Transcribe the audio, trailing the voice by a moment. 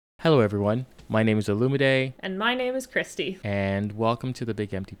Hello, everyone. My name is Illumide, And my name is Christy. and welcome to the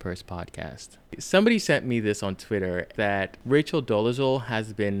Big Empty Purse podcast. Somebody sent me this on Twitter that Rachel Dolezal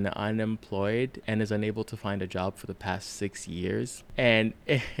has been unemployed and is unable to find a job for the past 6 years. And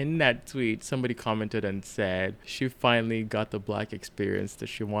in that tweet, somebody commented and said she finally got the black experience that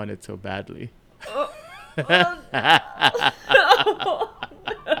she wanted so badly. Oh, no.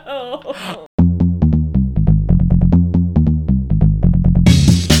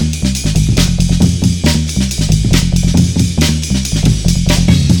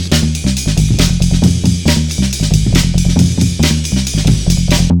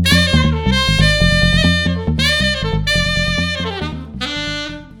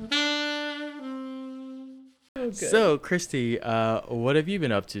 So, Christy, what have you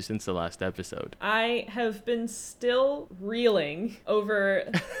been up to since the last episode? I have been still reeling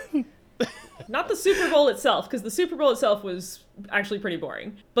over not the Super Bowl itself, because the Super Bowl itself was actually pretty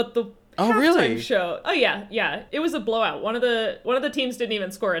boring, but the Oh, halftime really? show. Oh yeah, it was a blowout. One of the teams didn't even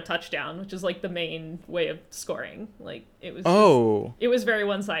score a touchdown, which is like the main way of scoring. Like it was. It was very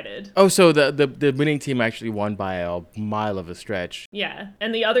one-sided. Oh, so the winning team actually won by a mile of a stretch. Yeah,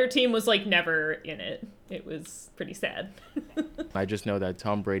 and the other team was like never in it. It was pretty sad. I just know that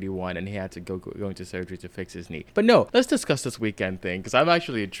Tom Brady won and he had to go into surgery to fix his knee. But no, let's discuss this weekend thing because I'm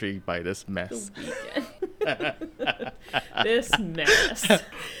actually intrigued by this mess. This mess.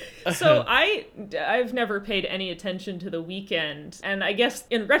 So I've never paid any attention to The Weeknd, and I guess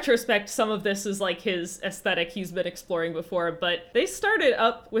in retrospect some of this is like his aesthetic he's been exploring before, but they started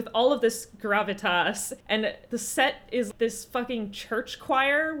up with all of this gravitas, and the set is this fucking church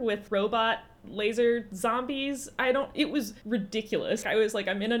choir with robot laser zombies. It was ridiculous. I was like,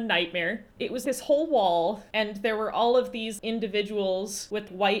 I'm in a nightmare. It was this whole wall, and there were all of these individuals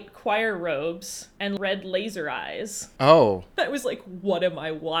with white choir robes and red laser eyes. Oh. I was like, what am I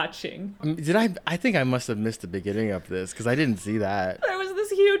watching? I think I must have missed the beginning of this because I didn't see that. There was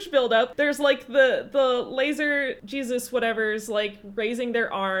this huge buildup. There's like the laser Jesus whatever's like raising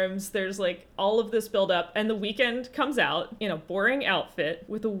their arms. There's like all of this buildup, and The Weeknd comes out in a boring outfit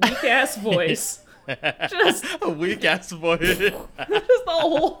with a weak ass voice. Just a weak ass voice. just the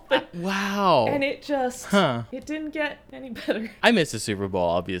whole thing. Wow. And it just it didn't get any better. I missed the Super Bowl,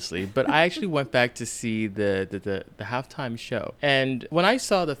 obviously, but I actually went back to see the halftime show. And when I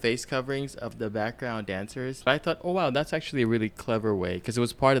saw the face coverings of the background dancers, I thought, oh, wow, that's actually a really clever way because it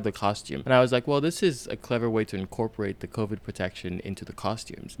was part of the costume. And I was like, well, this is a clever way to incorporate the COVID protection into the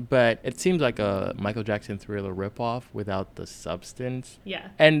costumes. But it seems like a Michael Jackson Thriller ripoff without the substance. Yeah.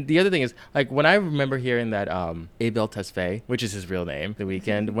 And the other thing is, like, when I remember hearing that Abel Tesfaye, which is his real name, The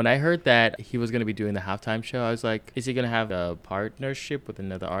Weeknd, when I heard that he was going to be doing the halftime show, I was like, is he going to have a partnership with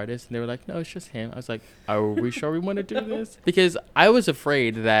another artist? And they were like, no, it's just him. I was like, are we sure we want to do this? Because I was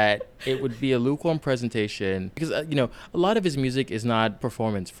afraid that it would be a lukewarm presentation because, a lot of his music is not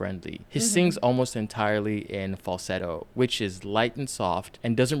performance friendly. He sings almost entirely in falsetto, which is light and soft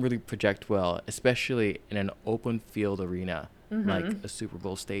and doesn't really project well, especially in an open field arena. Like a Super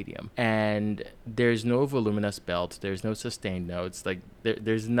Bowl stadium. And there's no voluminous belt. There's no sustained notes. Like,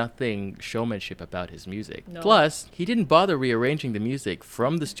 there's nothing showmanship about his music. No. Plus, he didn't bother rearranging the music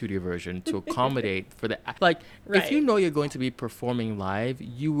from the studio version to accommodate for the... Like, Right. if you know you're going to be performing live,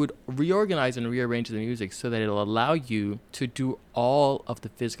 you would reorganize and rearrange the music so that it'll allow you to do all of the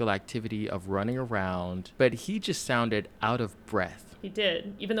physical activity of running around. But he just sounded out of breath. He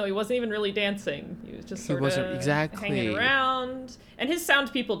did, even though he wasn't even really dancing. He was just sort wasn't of exactly hanging around. And his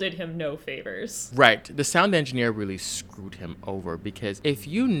sound people did him no favors. Right. The sound engineer really screwed him over because if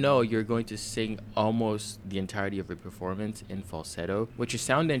you know you're going to sing almost the entirety of a performance in falsetto, what your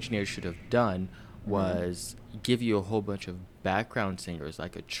sound engineer should have done was give you a whole bunch of background singers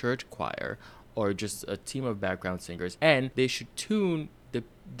like a church choir or just a team of background singers, and they should tune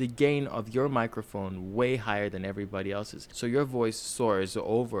the gain of your microphone way higher than everybody else's, so your voice soars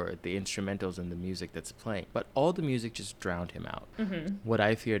over the instrumentals and the music that's playing. But all the music just drowned him out. What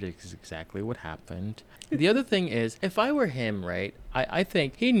I feared is exactly what happened. The other thing is, if I were him, right, I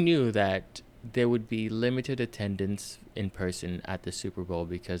think he knew that there would be limited attendance in person at the Super Bowl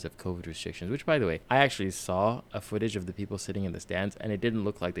because of COVID restrictions, which, by the way, I actually saw a footage of the people sitting in the stands and it didn't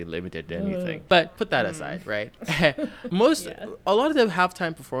look like they limited anything. But put that aside, right? A lot of the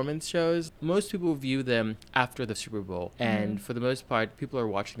halftime performance shows, most people view them after the Super Bowl. And for the most part, people are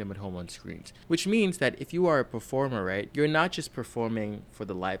watching them at home on screens, which means that if you are a performer, right, you're not just performing for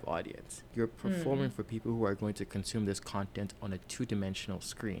the live audience. You're performing for people who are going to consume this content on a two-dimensional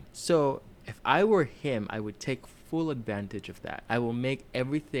screen. So if I were him, I would take full advantage of that. I will make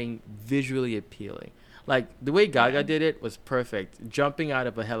everything visually appealing. Like the way Gaga Yeah. did it was perfect. Jumping out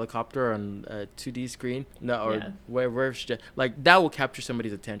of a helicopter on a 2D screen, no, or Yeah. wherever, like that will capture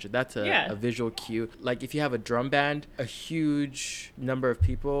somebody's attention. That's Yeah. a visual cue. Like if you have a drum band, a huge number of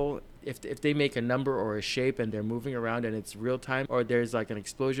people. If they make a number or a shape and they're moving around and it's real time, or there's like an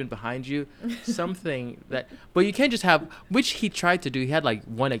explosion behind you, something that, but you can't just have, which he tried to do. He had like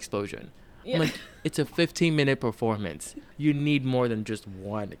one explosion. Yeah. I'm like, it's a 15-minute performance. You need more than just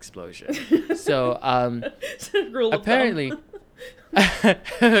one explosion. So Rule of apparently,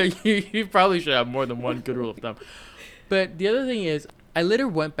 you probably should have more than one good rule of thumb. But the other thing is, I later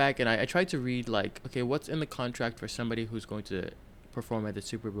went back and I tried to read like, okay, what's in the contract for somebody who's going to perform at the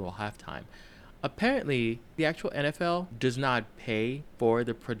Super Bowl halftime. Apparently, the actual NFL does not pay for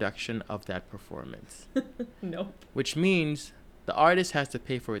the production of that performance. Nope. Which means the artist has to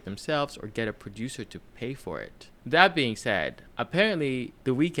pay for it themselves or get a producer to pay for it. That being said, apparently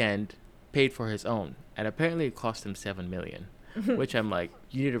The Weeknd paid for his own, and apparently it cost him $7 million. Which I'm like,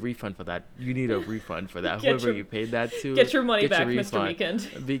 you need a refund for that. You need a refund for that. Whoever you paid that to, get your money back, Mr.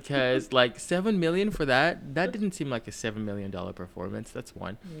 Weeknd. Because like $7 million for that didn't seem like a $7 million performance. That's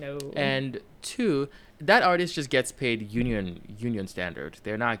one. No. And two, that artist just gets paid union standard.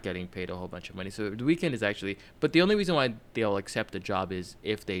 They're not getting paid a whole bunch of money. So The Weeknd is actually, but the only reason why they'll accept the job is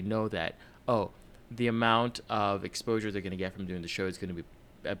if they know that, oh, the amount of exposure they're going to get from doing the show is going to be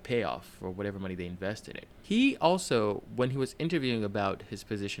a payoff for whatever money they invest in it. He also, when he was interviewing about his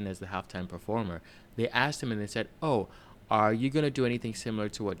position as the halftime performer, they asked him and they said, oh, are you going to do anything similar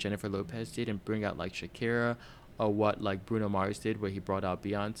to what Jennifer Lopez did and bring out like Shakira, or what like Bruno Mars did where he brought out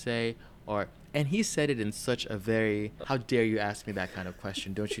Beyonce? And he said it in such a very, how dare you ask me that kind of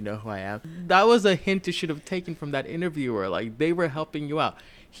question? Don't you know who I am? That was a hint you should have taken from that interviewer. Like, they were helping you out.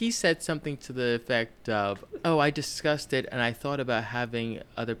 He said something to the effect of, oh, I discussed it and I thought about having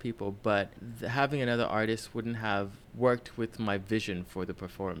other people, but having another artist wouldn't have worked with my vision for the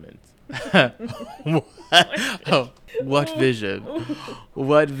performance. Oh, what vision?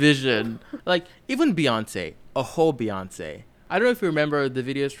 What vision? Like, even Beyonce, a whole Beyonce. I don't know if you remember the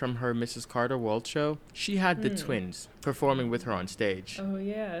videos from her Mrs. Carter World show. She had the twins performing with her on stage. Oh,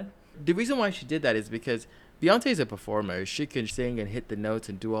 yeah. The reason why she did that is because Beyonce is a performer. She can sing and hit the notes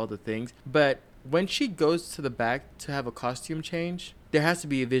and do all the things. But when she goes to the back to have a costume change, there has to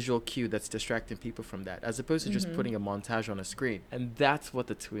be a visual cue that's distracting people from that, as opposed to just putting a montage on a screen. And that's what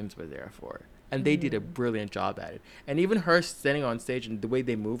the twins were there for. And they did a brilliant job at it. And even her standing on stage and the way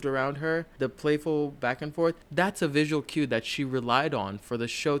they moved around her, the playful back and forth, that's a visual cue that she relied on for the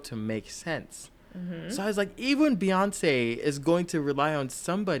show to make sense. So I was like, even Beyonce is going to rely on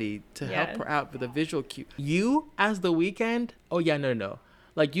somebody to help her out with a visual cue. You, as The Weeknd? Oh, yeah, no.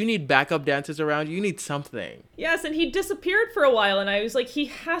 Like, you need backup dancers around you. You need something. Yes, and he disappeared for a while, and I was like, he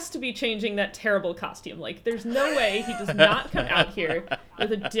has to be changing that terrible costume. Like, there's no way he does not come out here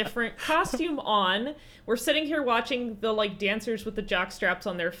with a different costume on. We're sitting here watching the, like, dancers with the jock straps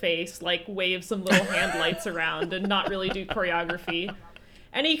on their face, like, wave some little hand lights around and not really do choreography.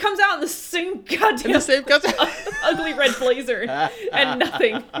 And he comes out in the same goddamn ugly red blazer and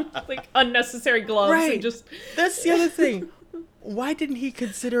nothing. Like, unnecessary gloves and just... That's the other thing. Why didn't he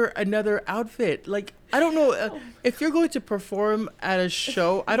consider another outfit? Like, I don't know. If you're going to perform at a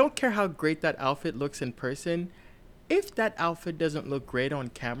show, I don't care how great that outfit looks in person. If that outfit doesn't look great on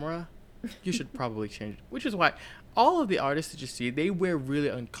camera, you should probably change it. Which is why all of the artists that you see, they wear really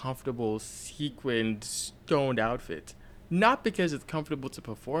uncomfortable, sequined, stoned outfits. Not because it's comfortable to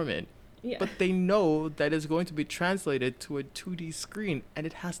perform in, but they know that it's going to be translated to a 2D screen, and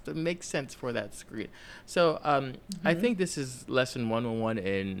it has to make sense for that screen. So I think this is lesson 101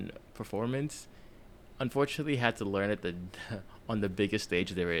 in performance. Unfortunately, had to learn it on the biggest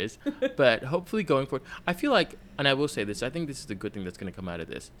stage there is. But hopefully going forward, I feel like, and I will say this, I think this is the good thing that's going to come out of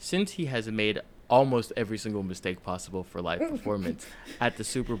this. Since he has made almost every single mistake possible for live performance at the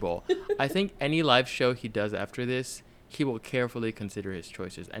Super Bowl, I think any live show he does after this, he will carefully consider his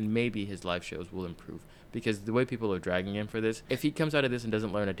choices, and maybe his live shows will improve. Because the way people are dragging him for this, if he comes out of this and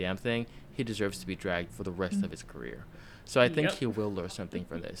doesn't learn a damn thing, he deserves to be dragged for the rest of his career. So I think he will learn something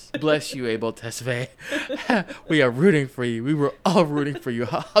from this. Bless you, Abel Tesfaye. We are rooting for you. We were all rooting for you.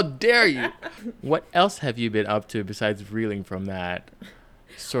 How dare you? What else have you been up to besides reeling from that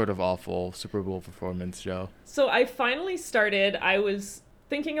sort of awful Super Bowl performance, Joe? So I finally started, I was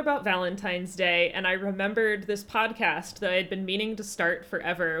thinking about Valentine's Day, and I remembered this podcast that I had been meaning to start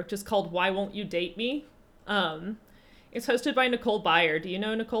forever, which is called Why Won't You Date Me? It's hosted by Nicole Byer. Do you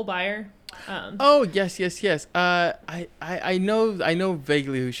know Nicole Byer? Oh, yes. I know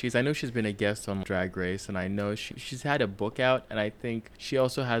vaguely who she is. I know she's been a guest on Drag Race, and I know she's had a book out, and I think she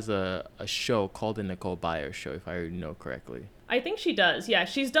also has a show called The Nicole Byer Show, if I know correctly. I think she does. Yeah,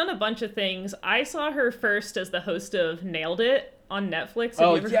 she's done a bunch of things. I saw her first as the host of Nailed It on Netflix.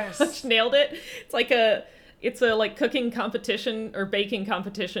 Have you ever watched Nailed It? It's a like cooking competition or baking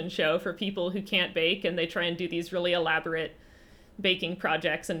competition show for people who can't bake, and they try and do these really elaborate baking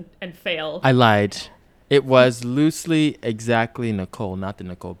projects and fail. I lied. It was loosely exactly Nicole, not the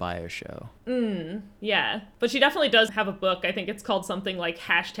Nicole Byer Show. Yeah. But she definitely does have a book. I think it's called something like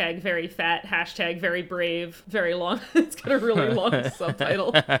 #VeryFat, #VeryBrave, very long. It's got a really long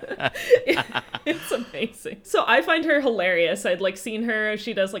subtitle. It's amazing. So I find her hilarious. I'd like seen her.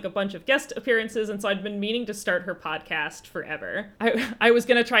 She does like a bunch of guest appearances. And so I'd been meaning to start her podcast forever. I was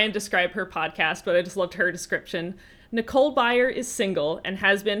going to try and describe her podcast, but I just loved her description. Nicole Byer is single and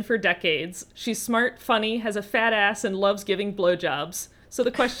has been for decades. She's smart, funny, has a fat ass, and loves giving blowjobs. So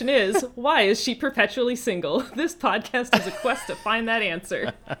the question is, why is she perpetually single? This podcast is a quest to find that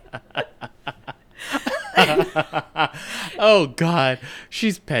answer. Oh God,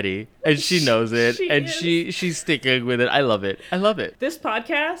 she's petty and she knows it, and she's sticking with it. I love it. This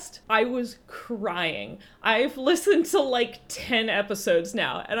podcast, I was crying. I've listened to like 10 episodes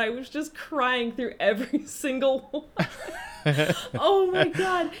now, and I was just crying through every single one. Oh my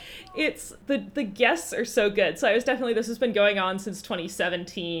God. It's the guests are so good. So this has been going on since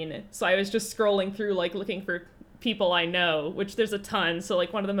 2017. So I was just scrolling through like looking for people I know, which there's a ton. So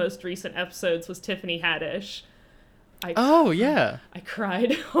like one of the most recent episodes was Tiffany Haddish. Yeah. I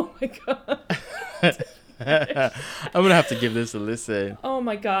cried. Oh my God. I'm gonna have to give this a listen. Oh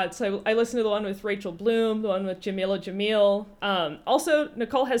my God. So I listened to the one with Rachel Bloom, the one with Jamila Jamil. Also,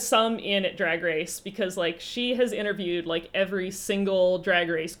 Nicole has some in at Drag Race because like she has interviewed like every single Drag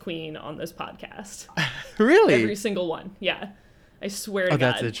Race queen on this podcast. Really? Every single one. Yeah. I swear to God.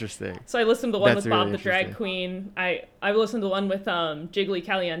 That's interesting. So I listened to the one with Bob really the Drag Queen. I listened to the one with Jiggly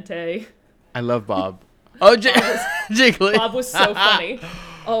Caliente. I love Bob. Oh, Jiggly. Bob was so funny.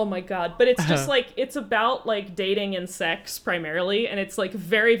 Oh my God. But it's just like, it's about like dating and sex primarily. And it's like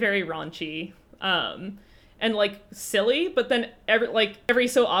very, very raunchy. And like silly, but then every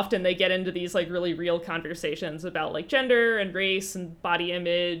so often they get into these like really real conversations about like gender and race and body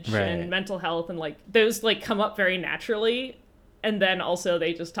image and mental health, and like those like come up very naturally. And then also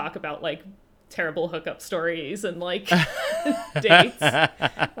they just talk about like terrible hookup stories and like dates.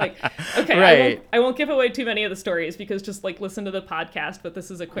 Like, okay, right. I won't give away too many of the stories because just like listen to the podcast, but this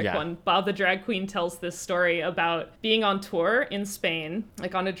is a quick one. Bob the Drag Queen tells this story about being on tour in Spain,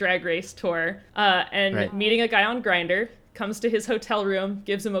 like on a drag race tour, and meeting a guy on Grindr, comes to his hotel room,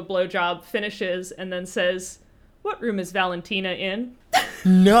 gives him a blowjob, finishes, and then says, "What room is Valentina in?"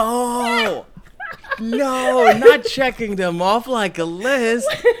 No! No, not checking them off like a list.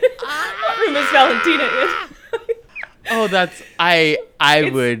 What room is Valentina in? Oh, that's I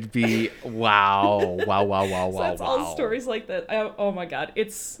would be wow. So that's all stories like that. Oh my God,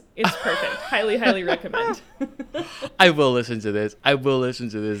 it's perfect. Highly recommend. I will listen to this.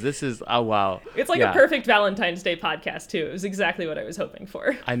 This is wow. It's like a perfect Valentine's Day podcast too. It was exactly what I was hoping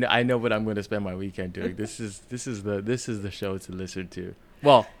for. I know what I'm going to spend my weekend doing. This is the show to listen to.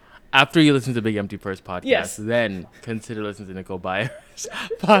 Well, after you listen to Big Empty Purse podcast, then consider listening to Nicole Byer's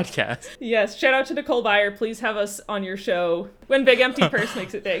podcast. Yes, shout out to Nicole Byer. Please have us on your show when Big Empty Purse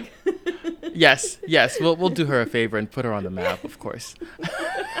makes it big. Yes, we'll do her a favor and put her on the map, of course.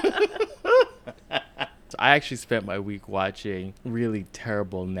 So I actually spent my week watching a really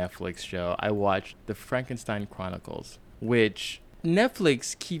terrible Netflix show. I watched The Frankenstein Chronicles, which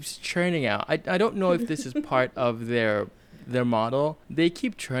Netflix keeps churning out. I don't know if this is part of their model. They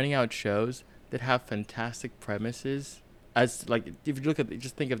keep churning out shows that have fantastic premises, as like if you look at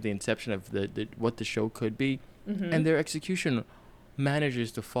just think of the inception of the what the show could be, and their execution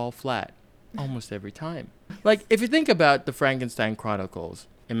manages to fall flat almost every time. Like if you think about the Frankenstein Chronicles,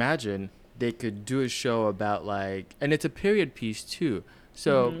 imagine they could do a show about like, and it's a period piece too,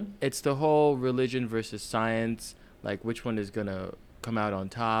 so it's the whole religion versus science, like which one is gonna come out on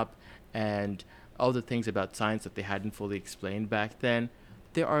top, and all the things about science that they hadn't fully explained back then.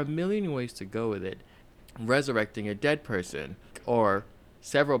 There are a million ways to go with it. Resurrecting a dead person, or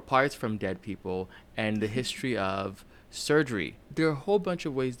several parts from dead people, and the history of surgery. There are a whole bunch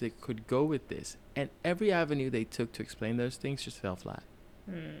of ways they could go with this, and every avenue they took to explain those things just fell flat.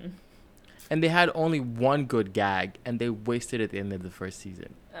 And they had only one good gag, and they wasted it at the end of the first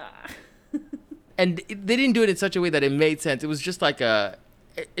season. And they didn't do it in such a way that it made sense. It was just like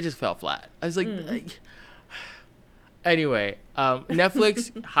it just fell flat. I was like, Anyway,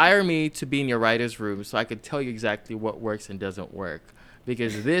 Netflix, hire me to be in your writer's room so I could tell you exactly what works and doesn't work.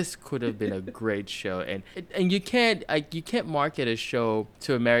 Because this could have been a great show, and you can't market a show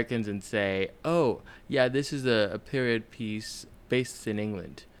to Americans and say, oh yeah, this is a period piece based in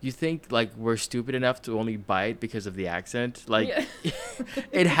England. You think like we're stupid enough to only buy it because of the accent? Like, yeah.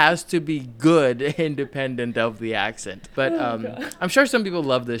 It has to be good independent of the accent. But I'm sure some people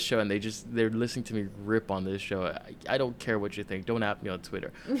love this show and they're listening to me rip on this show. I don't care what you think. Don't at me on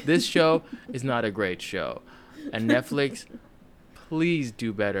Twitter. This show is not a great show, and Netflix, please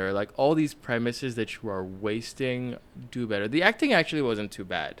do better. Like, all these premises that you are wasting, do better. The acting actually wasn't too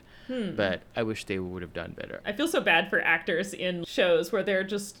bad, but I wish they would have done better. I feel so bad for actors in shows where they're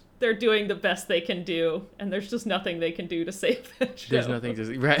doing the best they can do, and there's just nothing they can do to save the show. There's nothing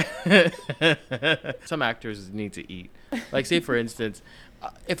to right. Some actors need to eat. Like, say for instance,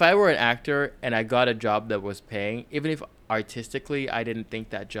 if I were an actor and I got a job that was paying, even if artistically I didn't think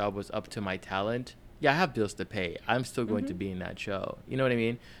that job was up to my talent, yeah, I have bills to pay. I'm still going to be in that show. You know what I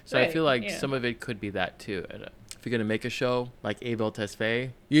mean? So right, I feel like some of it could be that too. If you're going to make a show like Abel Tesfaye,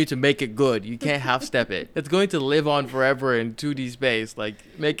 you need to make it good. You can't half-step it. It's going to live on forever in 2D space. Like,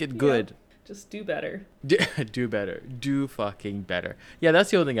 make it good. Yeah, just do better. Do better. Do fucking better. Yeah, that's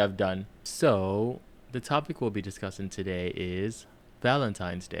the only thing I've done. So, the topic we'll be discussing today is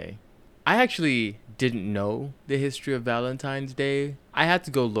Valentine's Day. I actually didn't know the history of Valentine's Day. I had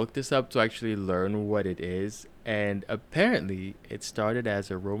to go look this up to actually learn what it is. And apparently, it started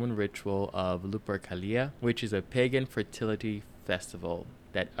as a Roman ritual of Lupercalia, which is a pagan fertility festival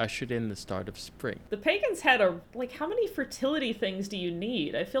that ushered in the start of spring. The pagans had how many fertility things do you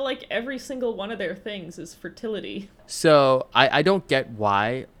need? I feel like every single one of their things is fertility. So, I don't get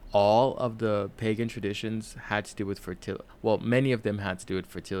why all of the pagan traditions had to do with fertility. Well, many of them had to do with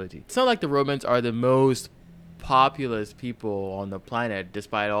fertility. It's not like the Romans are the most populous people on the planet,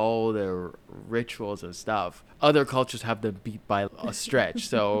 despite all their rituals and stuff. Other cultures have them beat by a stretch,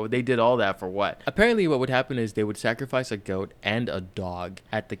 so they did all that for what? Apparently what would happen is they would sacrifice a goat and a dog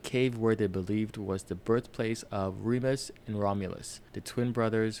at the cave where they believed was the birthplace of Remus and Romulus, the twin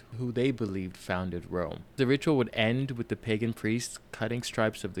brothers who they believed founded Rome. The ritual would end with the pagan priests cutting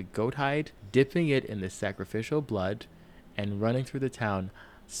stripes of the goat hide, dipping it in the sacrificial blood, and running through the town,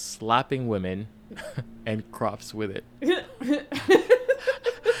 slapping women and crops with it.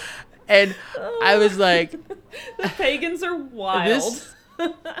 And I was like, the pagans are wild.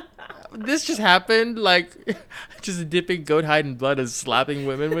 This just happened, like, just dipping goat hide in blood and slapping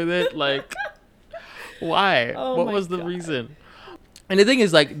women with it. Like, why? What was the reason? And the thing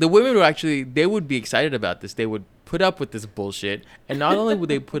is, like, the women they would be excited about this. They would put up with this bullshit. And not only would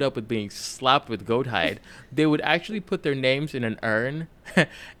they put up with being slapped with goat hide, they would actually put their names in an urn.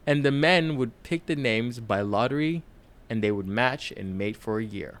 And the men would pick the names by lottery, and they would match and mate for a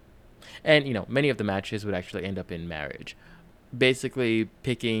year. And, you know, many of the matches would actually end up in marriage. Basically,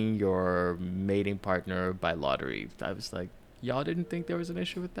 picking your mating partner by lottery. I was like, y'all didn't think there was an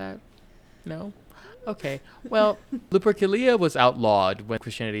issue with that? No? Okay. Well, Lupercalia was outlawed when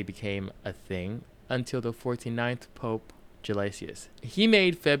Christianity became a thing until the 49th Pope Gelasius. He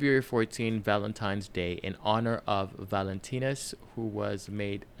made February 14 Valentine's Day in honor of Valentinus, who was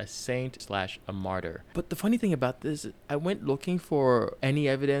made a saint / a martyr. But the funny thing about this, I went looking for any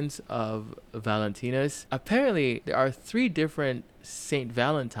evidence of Valentinus. Apparently, there are 3 different Saint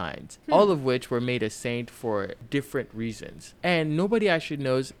Valentines, all of which were made a saint for different reasons. And nobody actually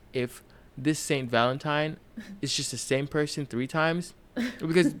knows if this Saint Valentine is just the same person 3 times.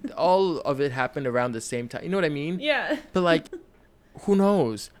 Because all of it happened around the same time. You know what I mean? Yeah. But, like, who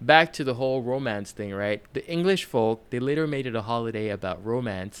knows? Back to the whole romance thing, right? The English folk, they later made it a holiday about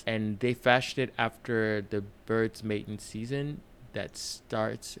romance, and they fashioned it after the birds' mating season that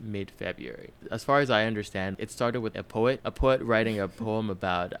starts mid-February. As far as I understand, it started with a poet writing a poem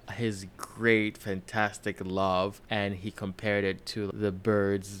about his great, fantastic love, and he compared it to the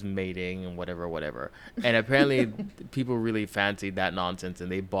birds mating and whatever. And apparently people really fancied that nonsense, and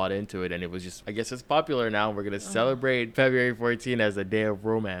they bought into it, and it was just, I guess it's popular now. We're going to celebrate February 14 as a day of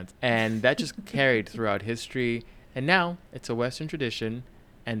romance. And that just carried throughout history, and now it's a Western tradition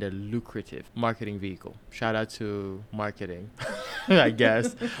and a lucrative marketing vehicle. Shout out to marketing, I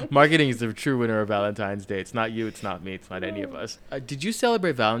guess. Marketing is the true winner of Valentine's Day. It's not you, it's not me, it's not any of us. Did you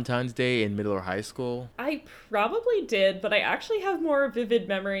celebrate Valentine's Day in middle or high school? I probably did, but I actually have more vivid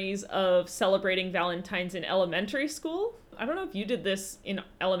memories of celebrating Valentine's in elementary school. I don't know if you did this in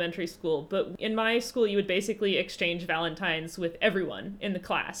elementary school, but in my school, you would basically exchange Valentines with everyone in the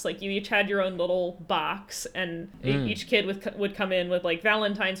class. Like, you each had your own little box, and each kid would come in with, like,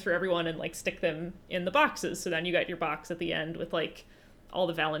 Valentines for everyone and, like, stick them in the boxes. So then you got your box at the end with, like, all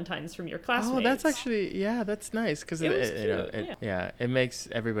the Valentines from your classmates. Oh, that's actually, yeah, that's nice. Because it makes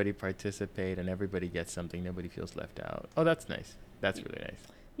everybody participate and everybody gets something. Nobody feels left out. Oh, that's nice. That's really nice.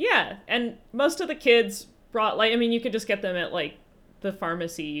 Yeah, and most of the kids brought, like, I mean, you could just get them at, like, the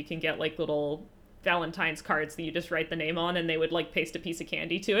pharmacy. You can get, like, little Valentine's cards that you just write the name on, and they would, like, paste a piece of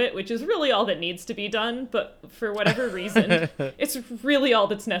candy to it, which is really all that needs to be done. But for whatever reason, it's really all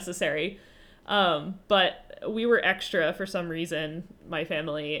that's necessary. But we were extra for some reason, my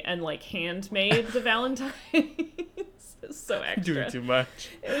family, and, like, handmade the Valentines. It was so extra. Doing too much.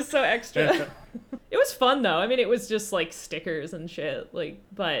 It was so extra. It was fun though. I mean, it was just like stickers and shit. Like,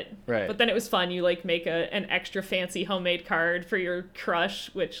 but then it was fun. You like make an extra fancy homemade card for your crush,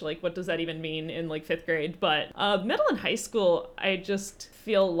 which, like, what does that even mean in like 5th grade? But middle and high school, I just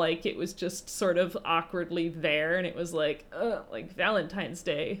feel like it was just sort of awkwardly there, and it was like Valentine's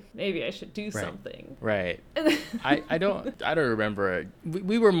Day. Maybe I should do something. Right. I don't remember.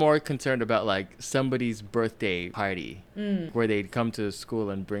 We were more concerned about like somebody's birthday party where they'd come to school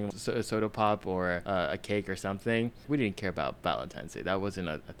and bring a soda pop or a cake or something. We didn't care about Valentine's Day. That wasn't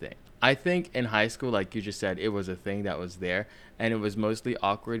a thing. I think in high school, like you just said, it was a thing that was there, and it was mostly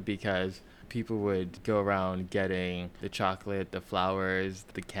awkward because people would go around getting the chocolate, the flowers,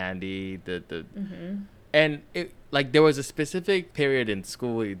 the candy, and it, like, there was a specific period in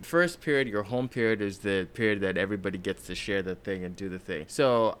school. First period, your home period, is the period that everybody gets to share the thing and do the thing.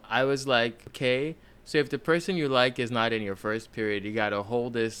 So I was like, okay, so if the person you like is not in your first period, you gotta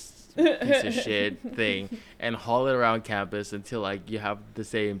hold this piece of shit thing and haul it around campus until like you have the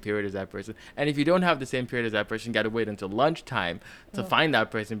same period as that person. And if you don't have the same period as that person, you gotta wait until lunchtime to find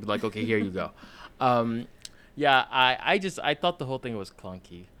that person and be like, okay, here you go. I thought the whole thing was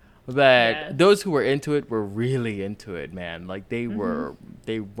clunky. But those who were into it were really into it, man. Like, they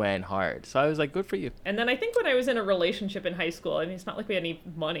went hard. So I was like, good for you. And then I think when I was in a relationship in high school, I mean, it's not like we had any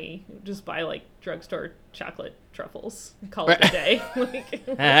money. We'd just buy, like, drugstore chocolate truffles and call it a day.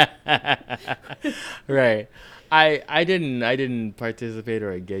 Right. I didn't participate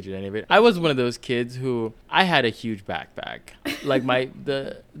or engage in any of it. I was one of those kids who, I had a huge backpack. Like,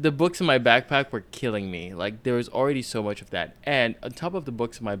 the books in my backpack were killing me. Like, there was already so much of that. And on top of the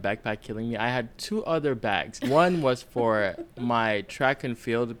books in my backpack killing me, I had 2 other bags. One was for my track and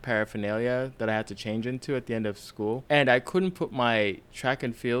field paraphernalia that I had to change into at the end of school. And I couldn't put my track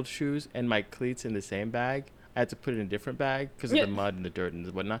and field shoes and my cleats in the same bag. I had to put it in a different bag because of the mud and the dirt and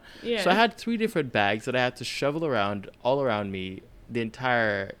whatnot. Yeah. So I had 3 different bags that I had to shovel around all around me the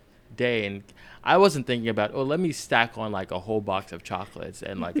entire day. And I wasn't thinking about, let me stack on like a whole box of chocolates.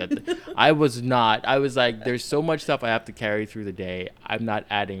 And like, I was like, there's so much stuff I have to carry through the day. I'm not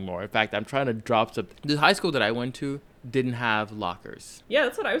adding more. In fact, I'm trying to drop some. The high school that I went to didn't have lockers. Yeah,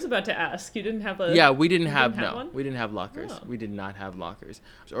 that's what I was about to ask. You didn't have a... Yeah, we didn't have lockers. Oh. We did not have lockers.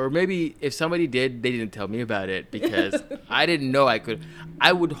 Or maybe if somebody did, they didn't tell me about it because I didn't know I could.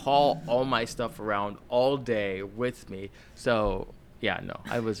 I would haul all my stuff around all day with me. So, yeah, no,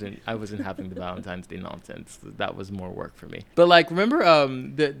 I wasn't having the Valentine's Day nonsense. That was more work for me. But like, remember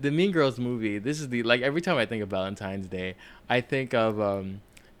the Mean Girls movie? This is like, every time I think of Valentine's Day, I think of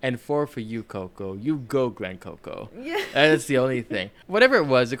and for you, Coco. You go, Glen Coco. Yeah. That's the only thing. Whatever it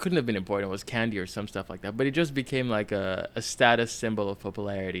was, it couldn't have been important. It was candy or some stuff like that. But it just became like a status symbol of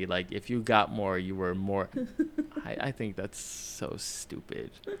popularity. Like, if you got more, you were more. I think that's so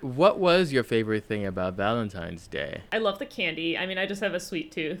stupid. What was your favorite thing about Valentine's Day? I love the candy. I mean, I just have a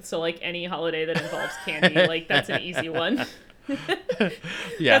sweet tooth. So, like, any holiday that involves candy, like, that's an easy one.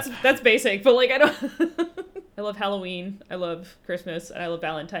 Yeah. That's basic. But, like, I don't... I love Halloween, I love Christmas, and I love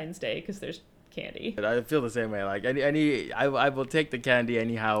Valentine's Day because there's candy. I feel the same way. Like, I will take the candy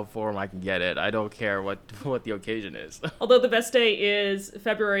anyhow form I can get it. I don't care what the occasion is. Although the best day is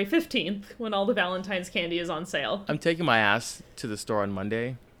February 15th when all the Valentine's candy is on sale. I'm taking my ass to the store on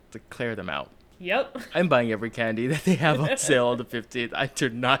Monday to clear them out. Yep. I'm buying every candy that they have on sale on the 15th. I do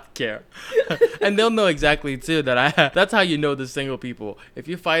not care. And they'll know exactly, too, that that's how you know the single people. If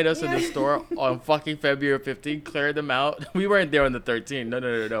you find us in the store on fucking February 15th, clear them out. We weren't there on the 13th.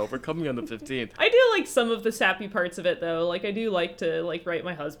 No. We're coming on the 15th. I do like some of the sappy parts of it, though. Like, I do like to, like, write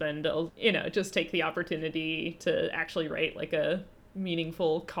my husband. I'll, just take the opportunity to actually write, like, a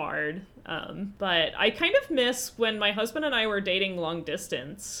meaningful card. But I kind of miss when my husband and I were dating long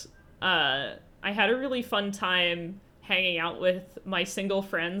distance. I had a really fun time hanging out with my single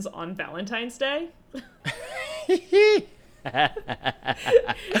friends on Valentine's Day.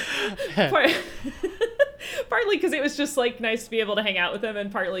 Part- Partly because it was just like nice to be able to hang out with him,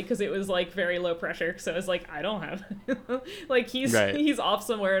 and partly because it was like very low pressure. So I was like, I don't have like he's off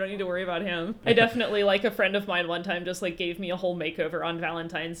somewhere. I don't need to worry about him. I definitely, like, a friend of mine one time just like gave me a whole makeover on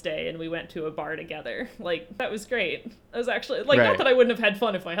Valentine's Day, and we went to a bar together. Like, that was great. I was actually like, not that I wouldn't have had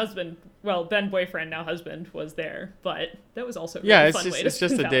fun if my husband, well, then boyfriend, now husband, was there, but that was also a really fun way to it's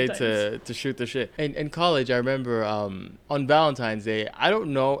just a day to shoot the shit. In college, I remember on Valentine's Day, I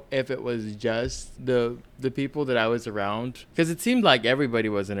don't know if it was just the people that I was around, because it seemed like everybody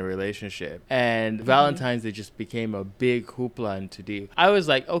was in a relationship, and Valentine's Day just became a big hoopla and to-do. I was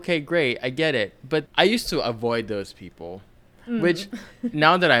like, okay, great, I get it, but I used to avoid those people. Which,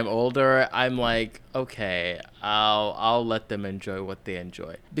 now that I'm older, I'm like, okay, I'll let them enjoy what they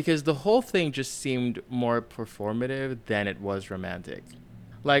enjoy, because the whole thing just seemed more performative than it was romantic.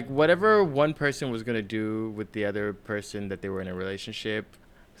 Like, whatever one person was gonna do with the other person that they were in a relationship.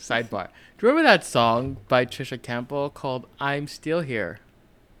 Sidebar. Do you remember that song by Trisha Campbell called "I'm Still Here"?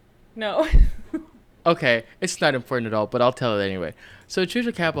 No. Okay, it's not important at all, but I'll tell it anyway. So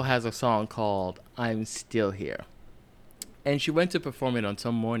Trisha Campbell has a song called "I'm Still Here." And she went to perform it on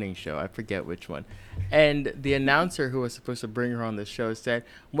some morning show. I forget which one. And the announcer who was supposed to bring her on the show said,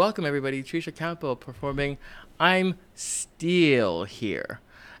 "Welcome, everybody. Trisha Campbell performing I'm Still Here."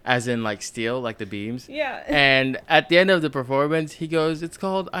 As in, like, steel, like the beams. Yeah. And at the end of the performance, he goes, "It's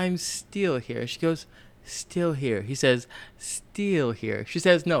called I'm Still Here." She goes, "Still here." He says, "Still here." She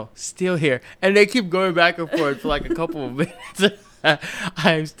says, "No, still here." And they keep going back and forth for like a couple of minutes.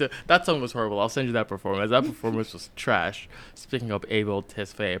 That song was horrible. I'll send you that performance. That performance was trash. Speaking of Abel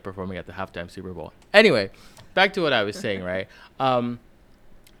Tesfaye performing at the halftime Super Bowl. Anyway, back to what I was saying, right?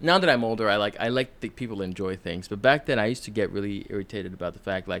 Now that I'm older, I like the people enjoy things. But back then, I used to get really irritated about the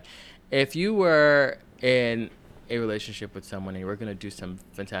fact, like, if you were in a relationship with someone and you were going to do some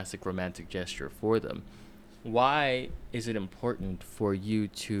fantastic romantic gesture for them, why is it important for you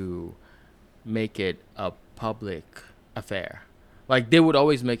to make it a public affair? Like, they would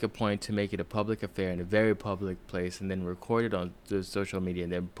always make a point to make it a public affair in a very public place and then record it on the social media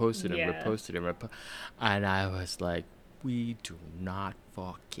and then post it and repost it. And I was like, we do not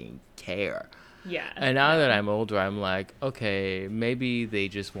fucking care. Yeah. And now that I'm older, I'm like, okay, maybe they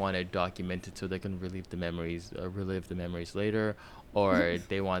just want to document it so they can relive the memories later, or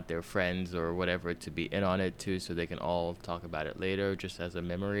they want their friends or whatever to be in on it too, so they can all talk about it later, just as a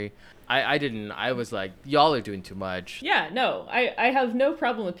memory. I was like, y'all are doing too much. Yeah, no, I have no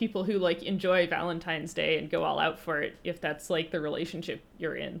problem with people who, like, enjoy Valentine's Day and go all out for it if that's, like, the relationship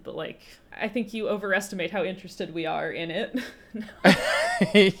you're in. But, like, I think you overestimate how interested we are in it.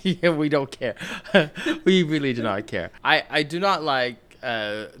 Yeah, we don't care. We really do not care. I do not like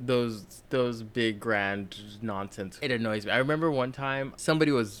those big grand nonsense. It annoys me. I remember one time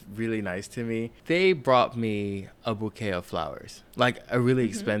somebody was really nice to me. They brought me a bouquet of flowers, like a really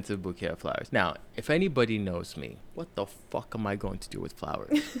expensive bouquet of flowers. Now, if anybody knows me, what the fuck am I going to do with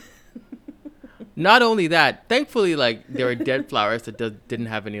flowers? Not only that, thankfully, like, there were dead flowers that didn't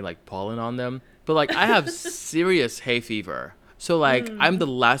have any, like, pollen on them. But, like, I have serious hay fever. So, like, I'm the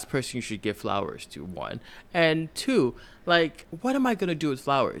last person you should give flowers to, one. And two, like, what am I going to do with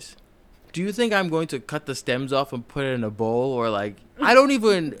flowers? Do you think I'm going to cut the stems off and put it in a bowl? Or, like, I don't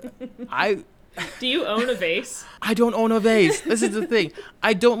even... Do you own a vase? I don't own a vase. This is the thing.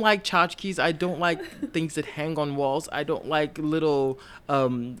 I don't like tchotchkes. I don't like things that hang on walls. I don't like little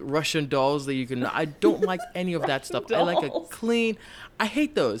Russian dolls that you can... I don't like any of that stuff. I like a clean... I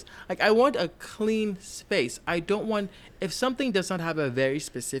hate those. Like, I want a clean space. I don't want... If something does not have a very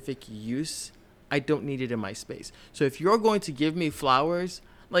specific use, I don't need it in my space. So if you're going to give me flowers,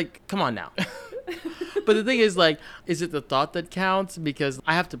 like, come on now. But the thing is, like, is it the thought that counts? Because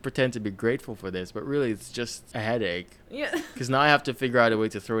I have to pretend to be grateful for this, but really it's just a headache. Yeah. Because now I have to figure out a way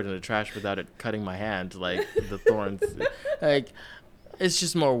to throw it in the trash without it cutting my hand, like the thorns. Like, it's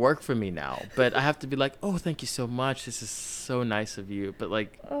just more work for me now. But I have to be like, oh, thank you so much. This is so nice of you. But,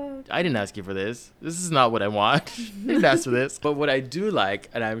 like, I didn't ask you for this. This is not what I want. I didn't ask for this. But what I do like,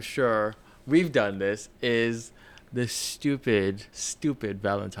 and I'm sure we've done this, is the stupid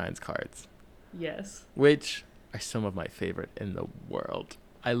Valentine's cards. Yes. Which are some of my favorite in the world.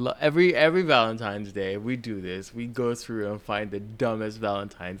 I love every Valentine's Day we do this. We go through and find the dumbest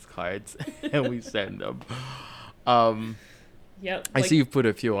Valentine's cards and we send them. Yep. I see you put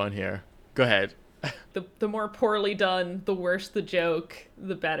a few on here. Go ahead. The more poorly done, the worse the joke,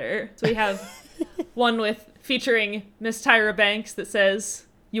 the better. So we have one featuring Miss Tyra Banks that says,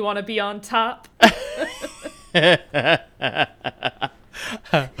 "You want to be on top?"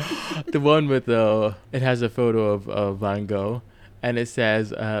 The one with it has a photo of Van Gogh, and it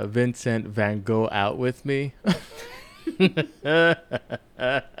says Vincent Van Gogh out with me.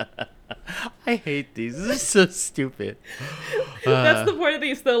 I hate these. This is so stupid. That's the point of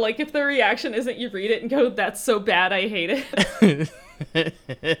these, though. Like, if the reaction isn't you read it and go, "That's so bad, I hate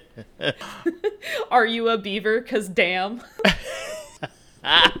it." Are you a beaver? 'Cause damn.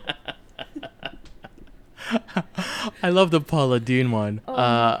 I love the Paula Deen one. Oh my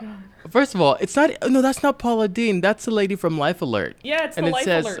God. First of all, it's not. No, that's not Paula Deen. That's the lady from Life Alert. Yeah, it's And the it Life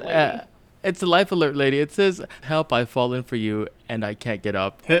says, Alert lady. It's the Life Alert lady. It says, "Help! I've fallen for you, and I can't get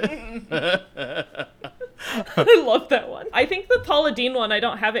up." I love that one. I think the Paula Deen one, I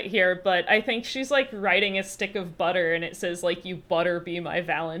don't have it here, but I think she's like riding a stick of butter and it says like, "You butter be my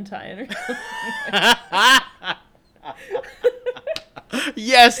Valentine," or something.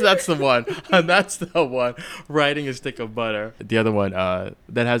 Yes, that's the one. That's the one. Riding a stick of butter. The other one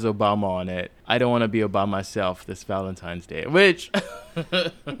that has Obama on it. "I don't want to be Obama myself this Valentine's Day." Which,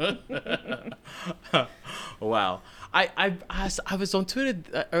 wow. I was on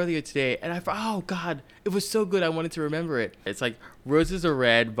Twitter earlier today, and oh God, it was so good. I wanted to remember it. It's like, roses are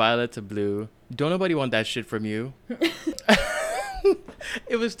red, violets are blue. Don't nobody want that shit from you.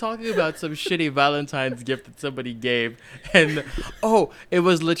 It was talking about some shitty Valentine's gift that somebody gave, and it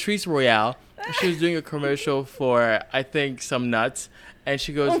was Latrice Royale. She was doing a commercial for, I think, some nuts, and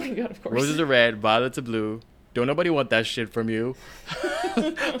she goes, Oh my God, of course. "Roses are red, violets are blue. Don't nobody want that shit from you."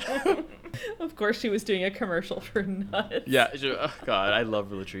 Of course, she was doing a commercial for nuts. Yeah, oh God, I love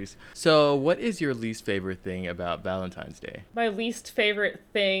Latrice. So, what is your least favorite thing about Valentine's Day? My least favorite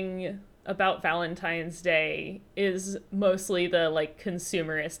thing about Valentine's Day is mostly the like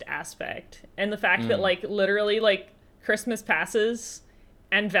consumerist aspect and the fact that like literally like Christmas passes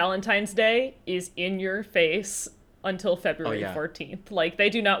and Valentine's Day is in your face until February 14th. Like, they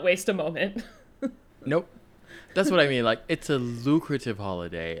do not waste a moment. Nope. That's what I mean. Like, it's a lucrative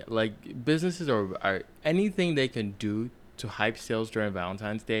holiday. Like, businesses are anything they can do to hype sales during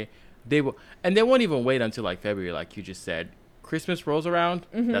Valentine's Day, they will, and they won't even wait until like February, like you just said. Christmas rolls around,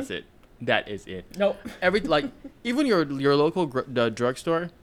 that's it. That is it. Nope. Even your local drugstore,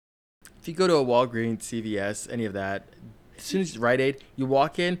 if you go to a Walgreens, CVS, any of that, as soon as it's Rite Aid, you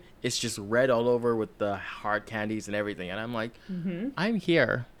walk in, it's just red all over with the hard candies and everything. And I'm like, I'm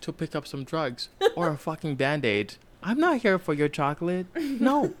here to pick up some drugs or a fucking Band-Aid. I'm not here for your chocolate.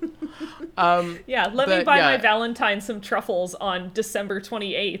 No. Yeah, let me buy my Valentine some truffles on December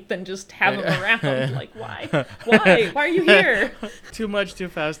 28th and just have them around. Like, why? Why? Why are you here? Too much, too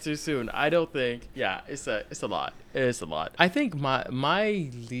fast, too soon. I don't think. Yeah, it's a lot. It's a lot. I think my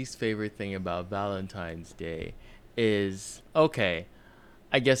least favorite thing about Valentine's Day is, okay,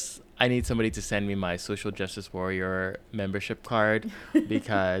 I guess I need somebody to send me my Social Justice Warrior membership card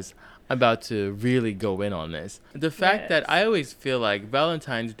because I'm about to really go in on this. The fact that I always feel like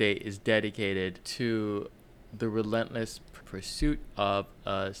Valentine's Day is dedicated to the relentless pursuit of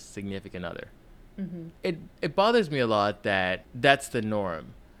a significant other. It bothers me a lot that that's the norm.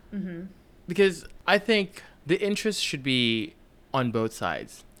 Because I think the interest should be on both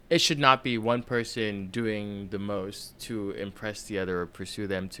sides. It should not be one person doing the most to impress the other or pursue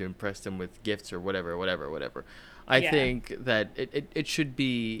them, to impress them with gifts or whatever. I think that it should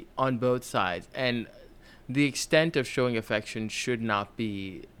be on both sides. And the extent of showing affection should not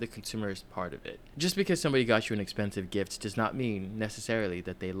be the consumerist part of it. Just because somebody got you an expensive gift does not mean necessarily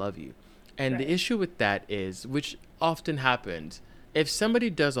that they love you. And the issue with that is, which often happens, if somebody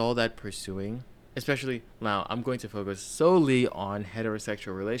does all that pursuing, especially now, I'm going to focus solely on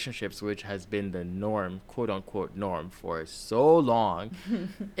heterosexual relationships, which has been the norm, quote unquote norm, for so long.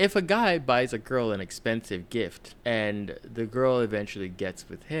 If a guy buys a girl an expensive gift and the girl eventually gets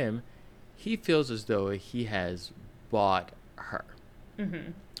with him, he feels as though he has bought her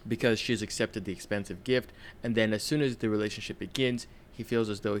because she's accepted the expensive gift. And then as soon as the relationship begins, he feels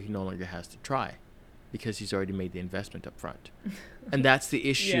as though he no longer has to try, because he's already made the investment up front. And that's the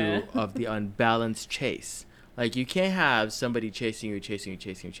issue of the unbalanced chase. Like, you can't have somebody chasing you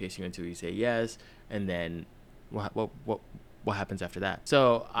until you say yes, and then what happens after that?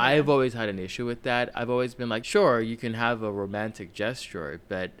 So I've always had an issue with that. I've always been like, sure, you can have a romantic gesture,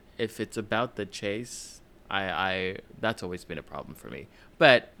 but if it's about the chase, I that's always been a problem for me.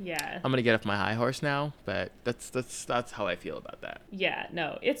 But I'm gonna get off my high horse now. But that's how I feel about that. Yeah,